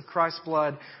purchase of Christ's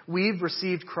blood. We've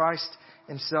received Christ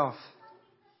himself.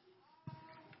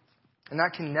 And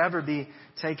that can never be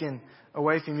taken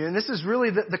away from you. And this is really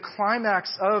the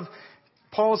climax of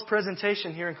Paul's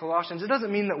presentation here in Colossians. It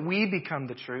doesn't mean that we become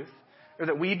the truth or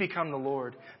that we become the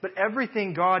Lord, but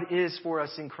everything God is for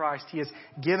us in Christ, He has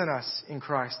given us in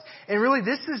Christ. And really,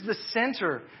 this is the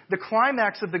center, the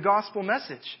climax of the gospel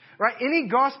message, right? Any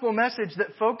gospel message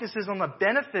that focuses on the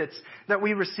benefits that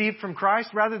we receive from Christ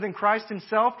rather than Christ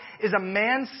Himself is a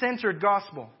man-centered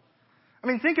gospel. I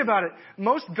mean, think about it.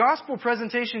 Most gospel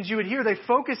presentations you would hear, they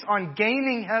focus on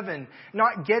gaining heaven,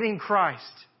 not getting Christ.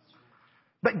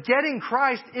 But getting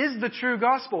Christ is the true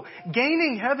gospel.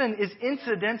 Gaining heaven is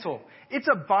incidental. It's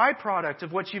a byproduct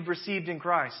of what you've received in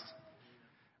Christ.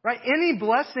 Right? Any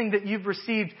blessing that you've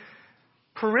received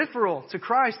peripheral to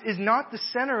Christ is not the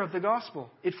center of the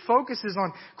gospel. It focuses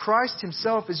on Christ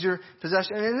Himself as your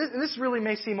possession. And this really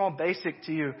may seem all basic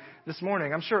to you this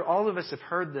morning. I'm sure all of us have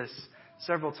heard this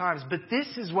several times. But this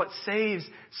is what saves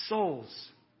souls.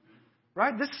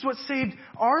 Right? This is what saved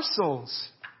our souls.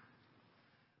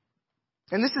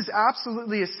 And this is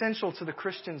absolutely essential to the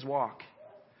Christian's walk.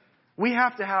 We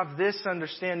have to have this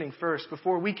understanding first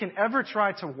before we can ever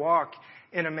try to walk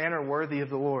in a manner worthy of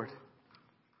the Lord.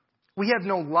 We have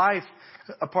no life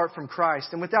apart from Christ.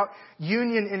 And without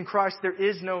union in Christ, there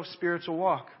is no spiritual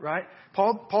walk, right?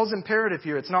 Paul's imperative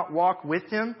here, it's not walk with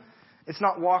Him. It's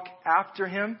not walk after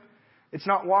Him. It's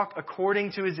not walk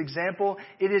according to His example.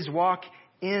 It is walk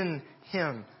in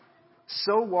Him.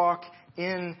 So walk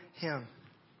in Him.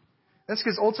 That's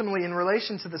because ultimately, in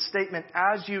relation to the statement,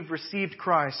 as you've received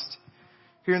Christ,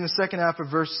 here in the second half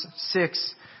of verse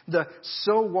 6, the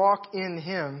so walk in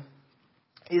Him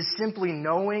is simply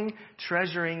knowing,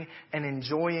 treasuring, and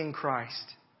enjoying Christ.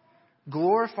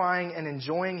 Glorifying and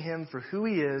enjoying Him for who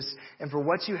He is and for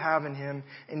what you have in Him.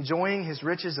 Enjoying His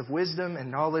riches of wisdom and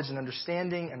knowledge and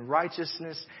understanding and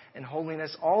righteousness and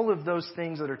holiness. All of those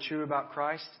things that are true about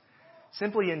Christ.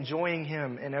 Simply enjoying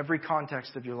Him in every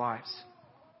context of your lives.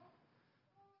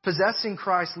 Possessing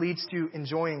Christ leads to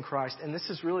enjoying Christ. And this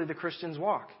is really the Christian's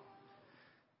walk.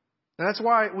 And that's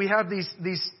why we have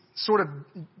these sort of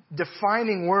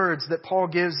defining words that Paul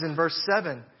gives in verse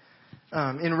 7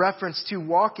 in reference to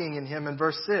walking in Him in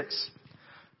verse 6.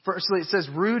 Firstly, it says,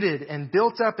 rooted and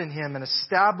built up in Him and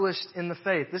established in the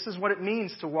faith. This is what it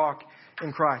means to walk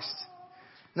in Christ.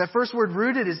 And that first word,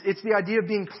 rooted, it's the idea of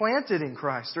being planted in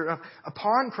Christ or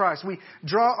upon Christ. We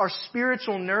draw our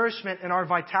spiritual nourishment and our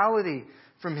vitality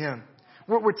from Him.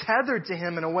 We're tethered to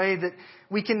Him in a way that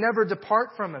we can never depart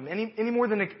from Him, any more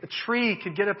than a tree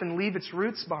could get up and leave its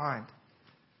roots behind.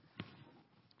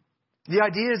 The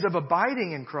idea is of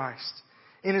abiding in Christ,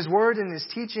 in His Word, in His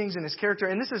teachings, in His character.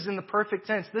 And this is in the perfect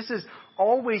tense. This is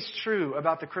always true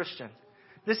about the Christian.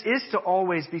 This is to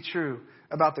always be true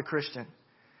about the Christian.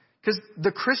 Because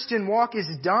the Christian walk is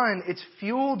done, it's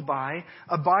fueled by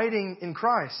abiding in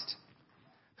Christ.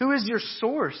 Who is your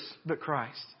source but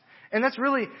Christ? And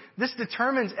this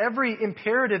determines every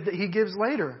imperative that he gives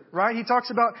later, right? He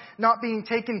talks about not being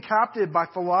taken captive by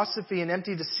philosophy and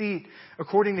empty deceit,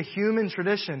 according to human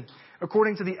tradition,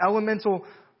 according to the elemental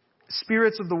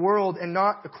spirits of the world, and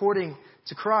not according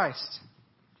to Christ.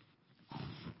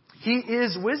 He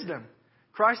is wisdom.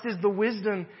 Christ is the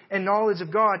wisdom and knowledge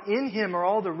of God. In Him are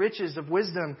all the riches of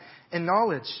wisdom and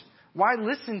knowledge. Why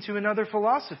listen to another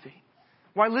philosophy?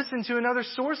 Why listen to another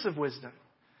source of wisdom?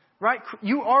 Right?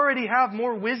 You already have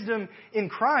more wisdom in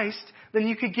Christ than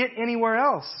you could get anywhere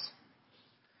else.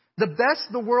 The best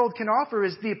the world can offer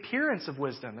is the appearance of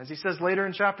wisdom, as he says later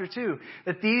in chapter 2,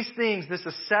 that these things, this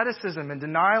asceticism and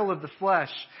denial of the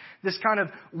flesh, this kind of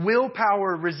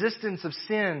willpower resistance of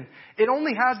sin, it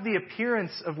only has the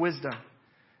appearance of wisdom.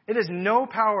 It has no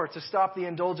power to stop the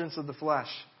indulgence of the flesh.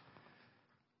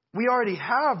 We already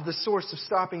have the source of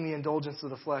stopping the indulgence of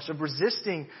the flesh, of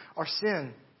resisting our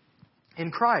sin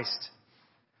in Christ.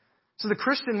 So the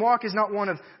Christian walk is not one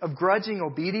of grudging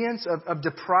obedience, of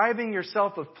depriving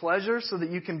yourself of pleasure so that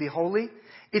you can be holy.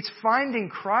 It's finding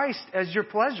Christ as your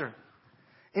pleasure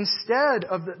instead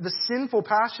of the sinful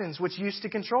passions which used to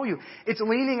control you. It's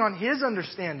leaning on His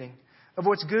understanding of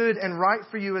what's good and right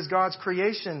for you as God's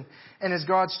creation and as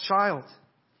God's child.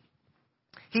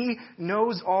 He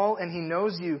knows all and He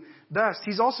knows you best.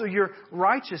 He's also your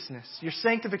righteousness, your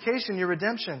sanctification, your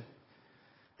redemption.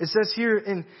 It says here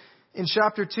in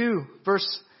chapter 2,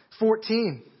 verse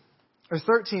 14, or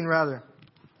 13 rather.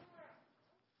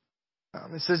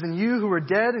 It says, "And you who were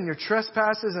dead in your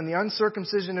trespasses and the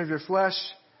uncircumcision of your flesh,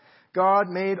 God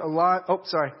made alive."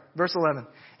 Verse 11.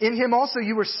 "In Him also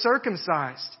you were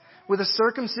circumcised, with a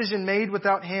circumcision made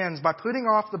without hands, by putting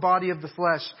off the body of the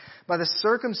flesh, by the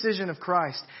circumcision of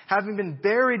Christ, having been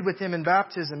buried with Him in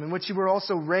baptism, in which you were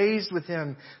also raised with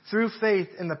Him through faith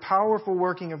in the powerful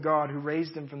working of God who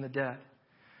raised Him from the dead."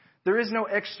 There is no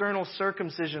external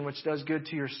circumcision which does good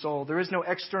to your soul. There is no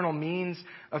external means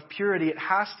of purity. It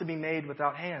has to be made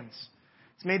without hands.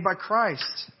 It's made by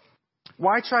Christ.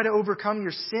 Why try to overcome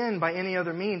your sin by any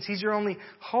other means? He's your only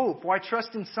hope. Why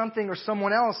trust in something or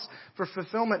someone else for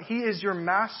fulfillment? He is your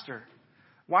master.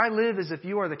 Why live as if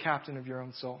you are the captain of your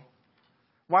own soul?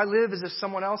 Why live as if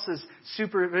someone else's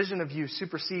supervision of you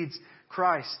supersedes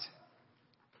Christ?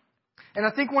 And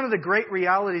I think one of the great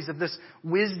realities of this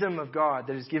wisdom of God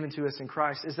that is given to us in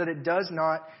Christ is that it does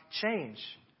not change.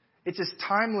 It's as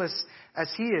timeless as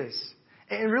He is.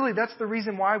 And really, that's the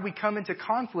reason why we come into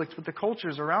conflict with the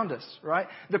cultures around us, right?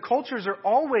 The cultures are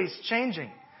always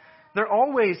changing. They're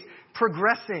always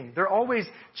progressing. They're always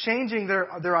changing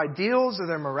their ideals or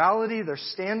their morality, their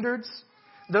standards.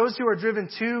 Those who are driven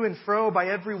to and fro by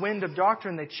every wind of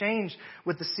doctrine, they change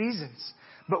with the seasons.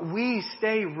 But we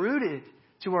stay rooted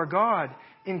to our God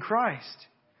in Christ.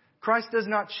 Christ does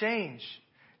not change.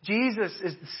 Jesus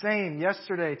is the same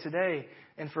yesterday, today,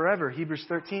 and forever. Hebrews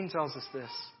 13 tells us this.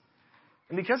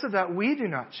 And because of that, we do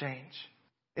not change.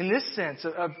 In this sense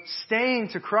of staying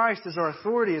to Christ as our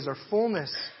authority, as our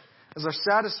fullness, as our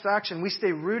satisfaction, we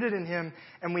stay rooted in Him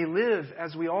and we live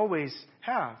as we always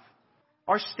have.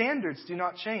 Our standards do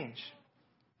not change.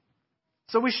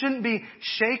 So we shouldn't be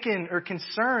shaken or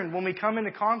concerned when we come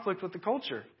into conflict with the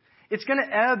culture. It's going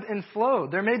to ebb and flow.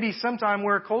 There may be some time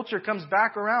where a culture comes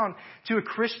back around to a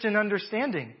Christian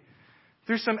understanding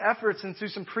through some efforts and through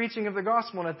some preaching of the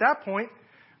gospel. And at that point,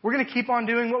 we're going to keep on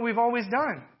doing what we've always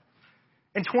done.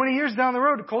 And 20 years down the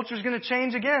road, the culture is going to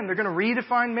change again. They're going to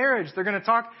redefine marriage. They're going to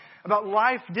talk about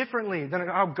life differently than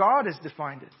how God has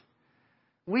defined it.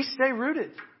 We stay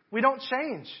rooted. We don't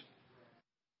change.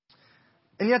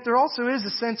 And yet there also is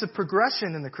a sense of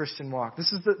progression in the Christian walk.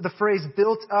 This is the phrase,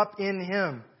 built up in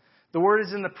Him. The word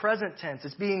is in the present tense.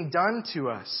 It's being done to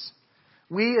us.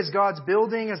 We, as God's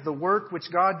building, as the work which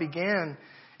God began,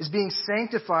 is being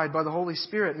sanctified by the Holy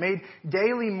Spirit, made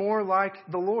daily more like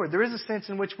the Lord. There is a sense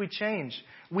in which we change.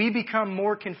 We become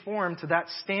more conformed to that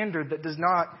standard that does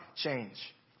not change.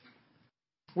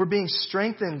 We're being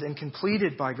strengthened and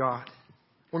completed by God.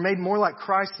 We're made more like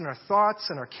Christ in our thoughts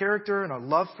and our character and our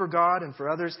love for God and for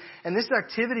others. And this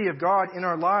activity of God in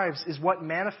our lives is what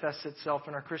manifests itself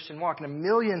in our Christian walk in a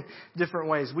million different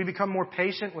ways. We become more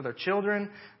patient with our children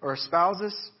or our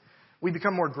spouses. We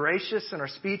become more gracious in our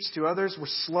speech to others. We're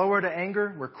slower to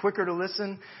anger. We're quicker to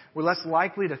listen. We're less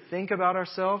likely to think about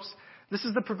ourselves. This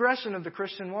is the progression of the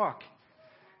Christian walk.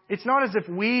 It's not as if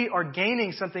we are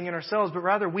gaining something in ourselves, but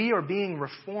rather we are being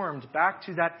reformed back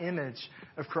to that image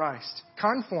of Christ.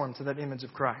 Conformed to that image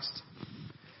of Christ.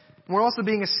 We're also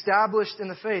being established in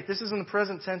the faith. This is in the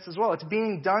present tense as well. It's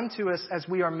being done to us as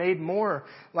we are made more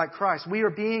like Christ. We are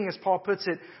being, as Paul puts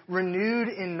it, renewed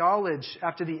in knowledge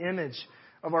after the image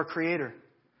of our Creator.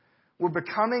 We're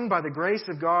becoming, by the grace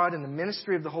of God and the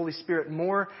ministry of the Holy Spirit,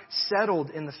 more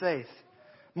settled in the faith,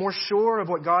 more sure of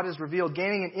what God has revealed,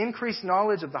 gaining an increased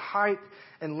knowledge of the height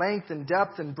and length and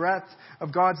depth and breadth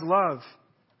of God's love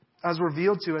as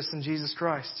revealed to us in Jesus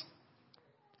Christ.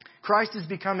 Christ is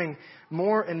becoming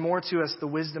more and more to us the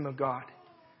wisdom of God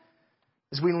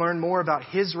as we learn more about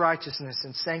His righteousness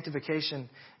and sanctification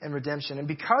and redemption. And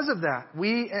because of that,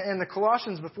 we and the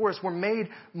Colossians before us were made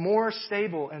more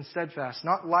stable and steadfast,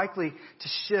 not likely to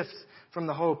shift from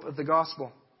the hope of the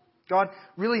gospel. God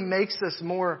really makes us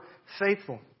more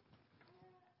faithful.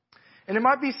 And it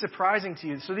might be surprising to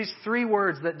you. So these three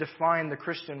words that define the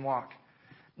Christian walk,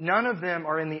 none of them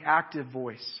are in the active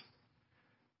voice.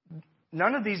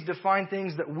 None of these define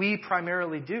things that we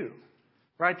primarily do.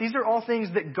 Right? These are all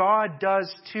things that God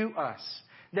does to us,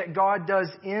 that God does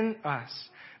in us.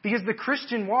 Because the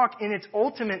Christian walk, in its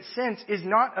ultimate sense, is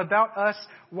not about us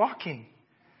walking.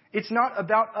 It's not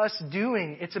about us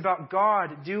doing. It's about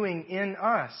God doing in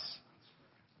us.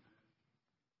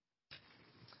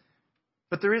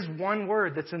 But there is one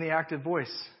word that's in the active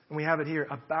voice, and we have it here,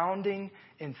 abounding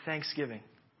in thanksgiving.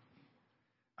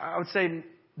 I would say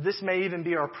this may even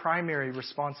be our primary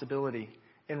responsibility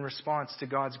in response to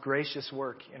God's gracious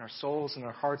work in our souls and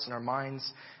our hearts and our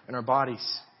minds and our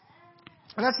bodies.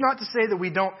 And that's not to say that we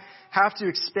don't have to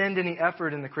expend any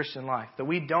effort in the Christian life, that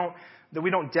we don't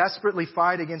desperately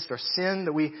fight against our sin,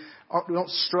 that we don't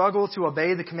struggle to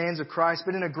obey the commands of Christ.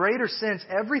 But in a greater sense,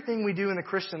 everything we do in the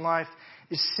Christian life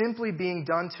is simply being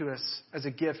done to us as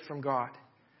a gift from God.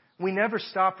 We never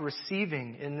stop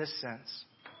receiving in this sense.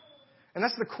 And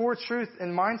that's the core truth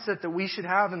and mindset that we should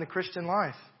have in the Christian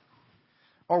life.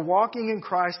 Our walking in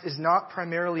Christ is not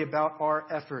primarily about our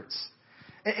efforts.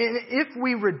 And if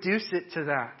we reduce it to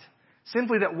that,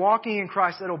 simply that walking in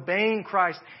Christ, that obeying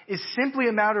Christ is simply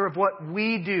a matter of what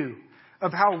we do,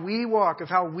 of how we walk, of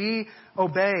how we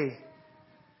obey,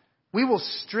 we will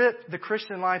strip the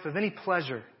Christian life of any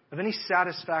pleasure, of any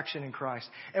satisfaction in Christ.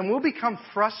 And we'll become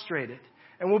frustrated,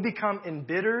 and we'll become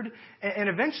embittered, and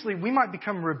eventually we might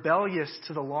become rebellious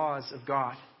to the laws of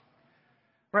God.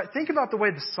 Right? Think about the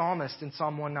way the psalmist in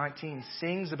Psalm 119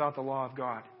 sings about the law of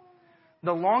God.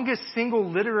 The longest single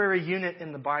literary unit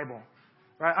in the Bible.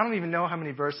 Right? I don't even know how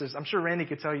many verses. I'm sure Randy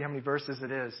could tell you how many verses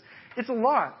it is. It's a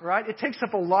lot, right? It takes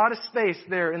up a lot of space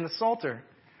there in the Psalter.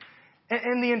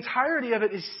 And the entirety of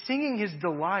it is singing his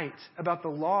delight about the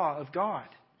law of God,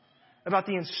 about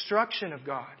the instruction of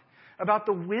God, about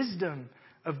the wisdom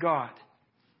of God.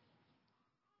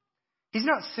 He's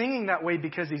not singing that way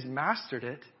because he's mastered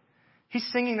it. He's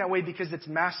singing that way because it's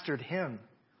mastered him.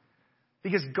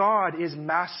 Because God is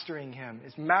mastering him,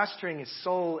 is mastering his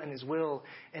soul and his will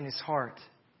and his heart.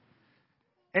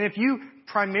 And if you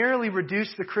primarily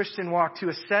reduce the Christian walk to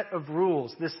a set of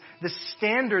rules, this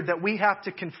standard that we have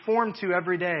to conform to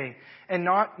every day, and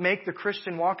not make the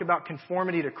Christian walk about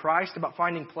conformity to Christ, about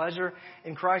finding pleasure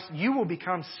in Christ, you will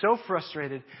become so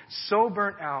frustrated, so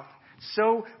burnt out,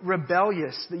 so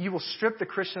rebellious that you will strip the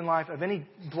Christian life of any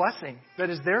blessing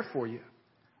that is there for you.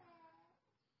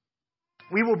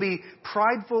 We will be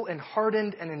prideful and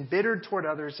hardened and embittered toward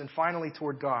others and finally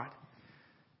toward God.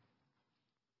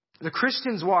 The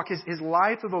Christian's walk, his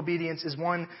life of obedience, is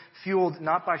one fueled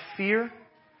not by fear,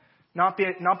 not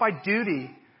by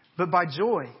duty, but by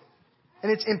joy.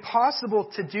 And it's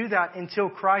impossible to do that until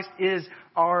Christ is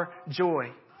our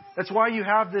joy. That's why you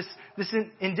have this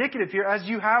indicative here, as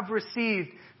you have received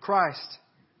Christ.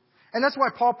 And that's why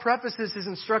Paul prefaces his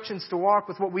instructions to walk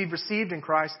with what we've received in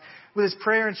Christ with his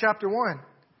prayer in chapter 1.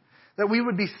 That we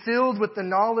would be filled with the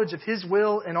knowledge of His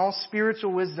will and all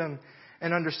spiritual wisdom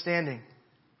and understanding.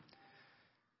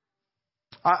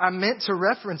 I meant to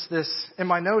reference this in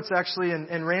my notes actually,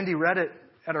 and Randy read it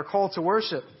at our call to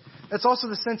worship. That's also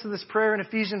the sense of this prayer in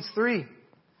Ephesians 3.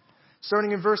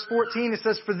 Starting in verse 14, it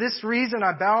says, "For this reason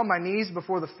I bow my knees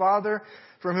before the Father,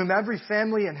 from whom every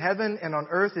family in heaven and on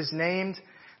earth is named,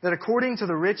 that according to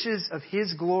the riches of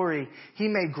His glory, He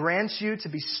may grant you to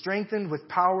be strengthened with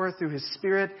power through His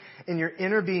Spirit in your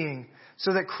inner being,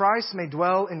 so that Christ may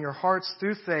dwell in your hearts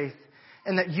through faith,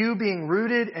 and that you, being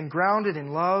rooted and grounded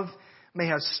in love, may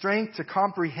have strength to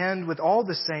comprehend with all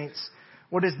the saints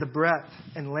what is the breadth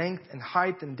and length and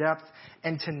height and depth,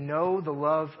 and to know the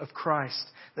love of Christ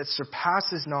that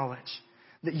surpasses knowledge,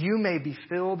 that you may be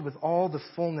filled with all the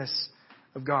fullness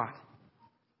of God."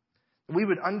 That we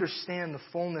would understand the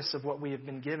fullness of what we have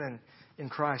been given in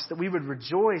Christ, that we would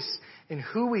rejoice in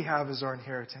who we have as our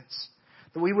inheritance,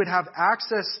 that we would have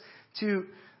access to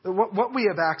What we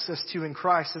have access to in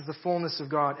Christ is the fullness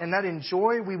of God. And that in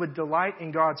joy we would delight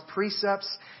in God's precepts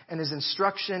and His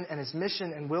instruction and His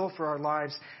mission and will for our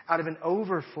lives out of an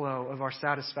overflow of our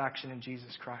satisfaction in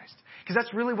Jesus Christ. Because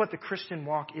that's really what the Christian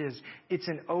walk is. It's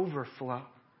an overflow.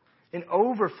 An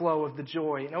overflow of the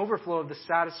joy, an overflow of the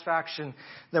satisfaction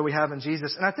that we have in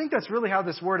Jesus. And I think that's really how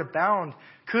this word abound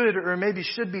could or maybe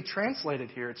should be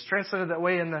translated here. It's translated that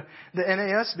way in the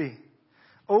NASB.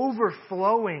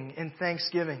 Overflowing in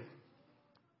thanksgiving.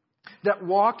 That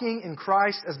walking in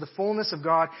Christ as the fullness of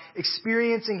God,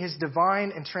 experiencing His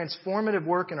divine and transformative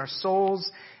work in our souls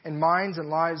and minds and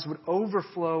lives would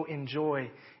overflow in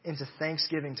joy into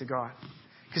thanksgiving to God.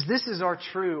 Because this is our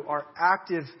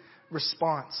active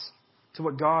response to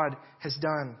what God has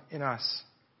done in us,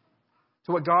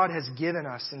 to what God has given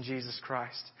us in Jesus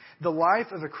Christ. The life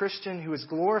of a Christian who is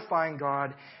glorifying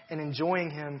God and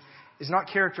enjoying Him is not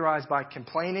characterized by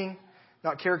complaining,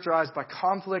 not characterized by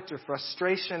conflict or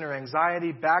frustration or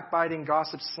anxiety, backbiting,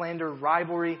 gossip, slander,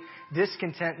 rivalry,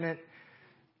 discontentment.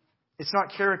 It's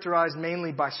not characterized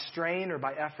mainly by strain or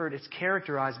by effort. It's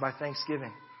characterized by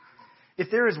thanksgiving.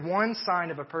 If there is one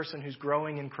sign of a person who's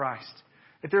growing in Christ,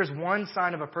 if there is one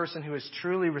sign of a person who has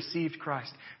truly received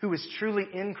Christ, who is truly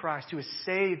in Christ, who is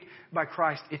saved by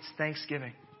Christ, it's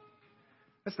thanksgiving.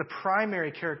 That's the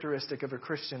primary characteristic of a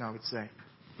Christian, I would say.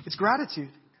 It's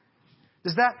gratitude.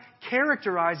 Does that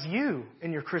characterize you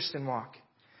in your Christian walk?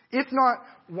 If not,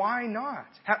 why not?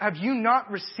 Have you not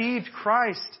received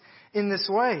Christ in this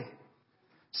way?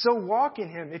 So walk in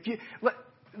Him.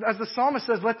 As the psalmist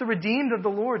says, let the redeemed of the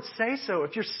Lord say so.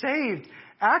 If you're saved,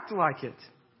 act like it.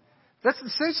 That's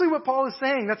essentially what Paul is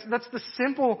saying. That's the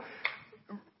simple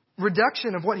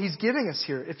reduction of what he's giving us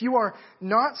here. If you are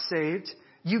not saved,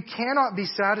 you cannot be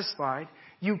satisfied,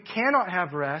 you cannot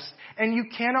have rest, and you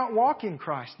cannot walk in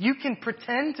Christ. You can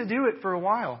pretend to do it for a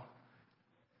while.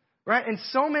 Right? And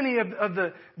so many of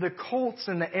the cults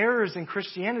and the errors in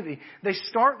Christianity, they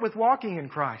start with walking in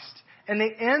Christ, and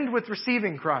they end with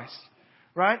receiving Christ.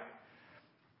 Right?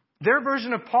 Their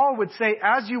version of Paul would say,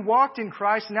 as you walked in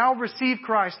Christ, now receive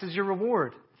Christ as your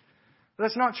reward. But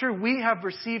that's not true. We have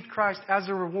received Christ as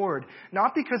a reward,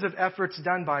 not because of efforts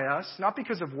done by us, not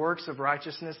because of works of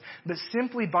righteousness, but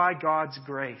simply by God's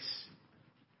grace.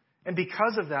 And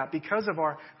because of that, because of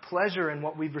our pleasure in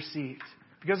what we've received,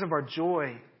 because of our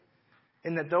joy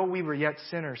in that though we were yet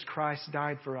sinners, Christ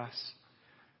died for us.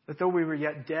 That though we were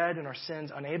yet dead in our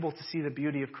sins, unable to see the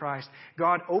beauty of Christ,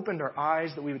 God opened our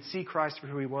eyes that we would see Christ for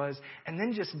who He was, and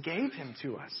then just gave Him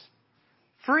to us.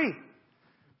 Free.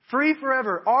 Free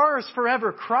forever. Ours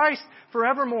forever. Christ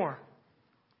forevermore.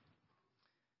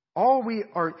 All we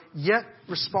are yet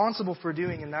responsible for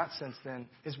doing in that sense then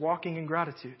is walking in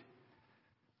gratitude.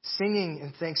 Singing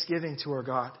in thanksgiving to our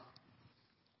God.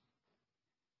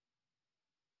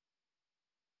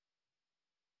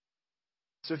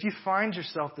 So if you find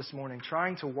yourself this morning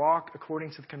trying to walk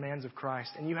according to the commands of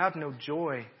Christ and you have no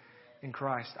joy in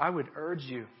Christ, I would urge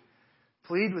you,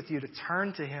 plead with you to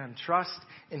turn to Him, trust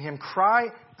in Him, cry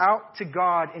out to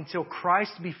God until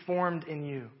Christ be formed in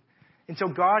you, until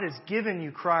God has given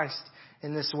you Christ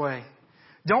in this way.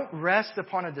 Don't rest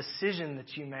upon a decision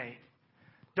that you made.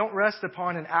 Don't rest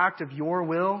upon an act of your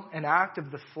will, an act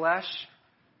of the flesh.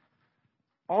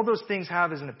 All those things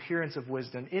have as an appearance of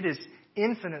wisdom. It is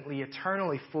infinitely,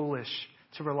 eternally foolish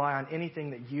to rely on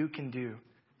anything that you can do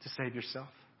to save yourself.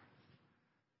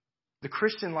 The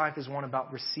Christian life is one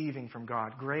about receiving from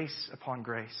God, grace upon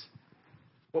grace.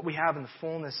 What we have in the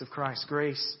fullness of Christ,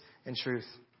 grace and truth.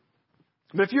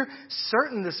 But if you're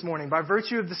certain this morning, by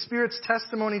virtue of the Spirit's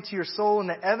testimony to your soul and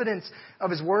the evidence of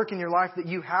His work in your life, that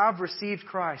you have received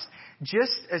Christ,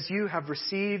 just as you have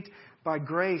received by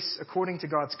grace according to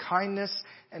God's kindness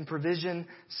and provision,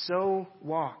 so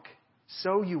walk.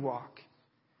 So you walk.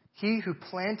 He who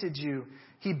planted you,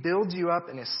 He builds you up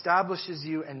and establishes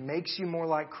you and makes you more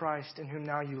like Christ, in whom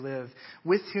now you live,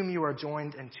 with whom you are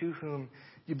joined and to whom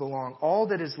you belong. All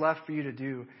that is left for you to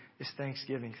do is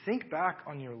thanksgiving. Think back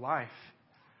on your life.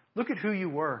 Look at who you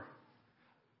were.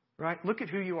 Right? Look at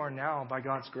who you are now by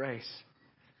God's grace.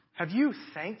 Have you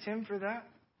thanked Him for that?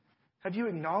 Have you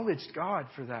acknowledged God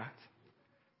for that?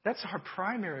 That's our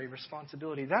primary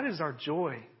responsibility. That is our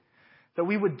joy. That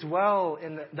we would dwell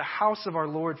in the house of our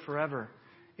Lord forever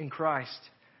in Christ,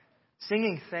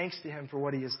 singing thanks to Him for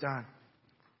what He has done.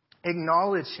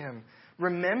 Acknowledge Him.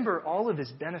 Remember all of His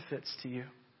benefits to you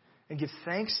and give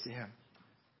thanks to Him.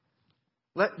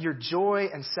 Let your joy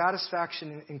and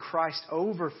satisfaction in Christ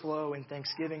overflow in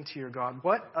thanksgiving to your God.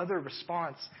 What other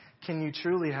response can you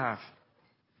truly have?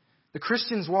 The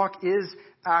Christian's walk is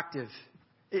active.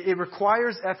 It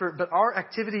requires effort, but our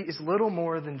activity is little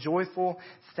more than joyful,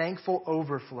 thankful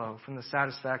overflow from the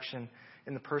satisfaction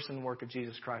in the person and work of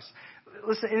Jesus Christ.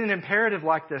 Listen, in an imperative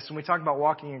like this, when we talk about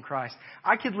walking in Christ,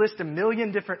 I could list a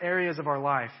million different areas of our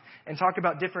life and talk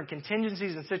about different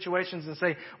contingencies and situations and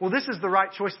say, well, this is the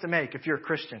right choice to make if you're a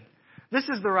Christian. This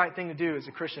is the right thing to do as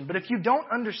a Christian. But if you don't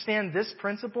understand this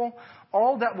principle,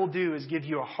 all that will do is give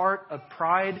you a heart of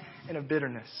pride and of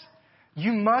bitterness.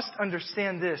 You must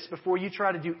understand this before you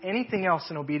try to do anything else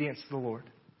in obedience to the Lord.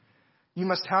 You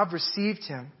must have received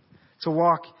Him to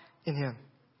walk in Him.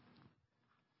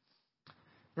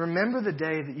 Remember the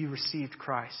day that you received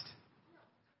Christ.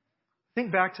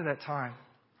 Think back to that time,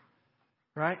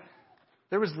 right?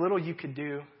 There was little you could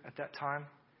do at that time.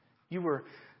 You were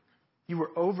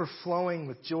overflowing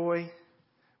with joy,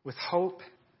 with hope,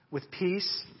 with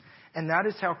peace. And that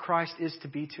is how Christ is to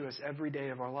be to us every day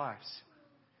of our lives.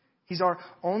 He's our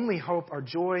only hope, our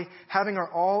joy, having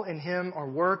our all in Him, our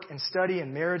work and study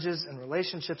and marriages and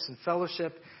relationships and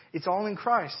fellowship. It's all in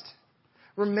Christ.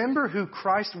 Remember who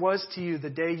Christ was to you the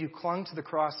day you clung to the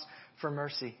cross for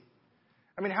mercy.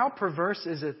 I mean, how perverse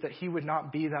is it that He would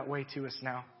not be that way to us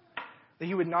now? That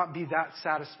He would not be that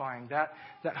satisfying, that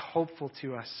hopeful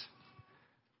to us,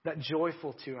 that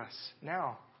joyful to us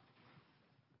now.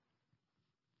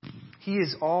 He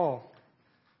is all.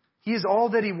 He is all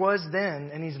that He was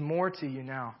then, and He's more to you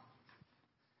now.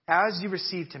 As you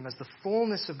received Him as the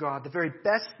fullness of God, the very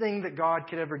best thing that God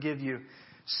could ever give you,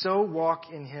 so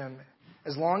walk in Him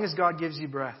as long as God gives you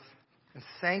breath. And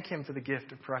thank Him for the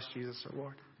gift of Christ Jesus our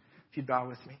Lord. If you'd bow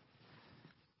with me.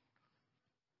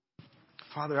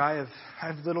 Father, I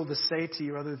have little to say to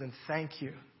you other than thank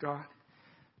you, God,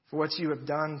 for what you have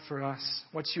done for us,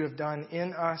 what you have done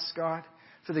in us, God,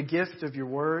 for the gift of your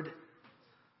word.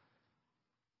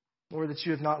 Lord, that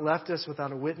you have not left us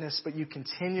without a witness, but you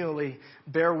continually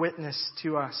bear witness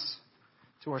to us,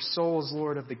 to our souls,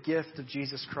 Lord, of the gift of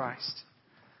Jesus Christ.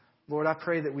 Lord, I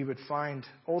pray that we would find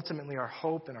ultimately our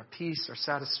hope and our peace, our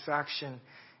satisfaction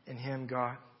in Him,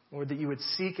 God. Lord, that you would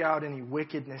seek out any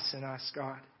wickedness in us,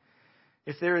 God.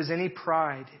 If there is any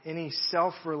pride, any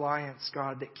self-reliance,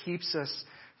 God, that keeps us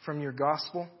from your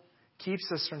gospel,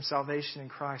 keeps us from salvation in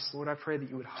Christ, Lord, I pray that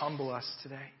you would humble us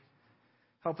today.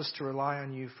 Help us to rely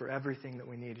on you for everything that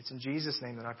we need. It's in Jesus'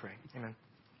 name that I pray. Amen.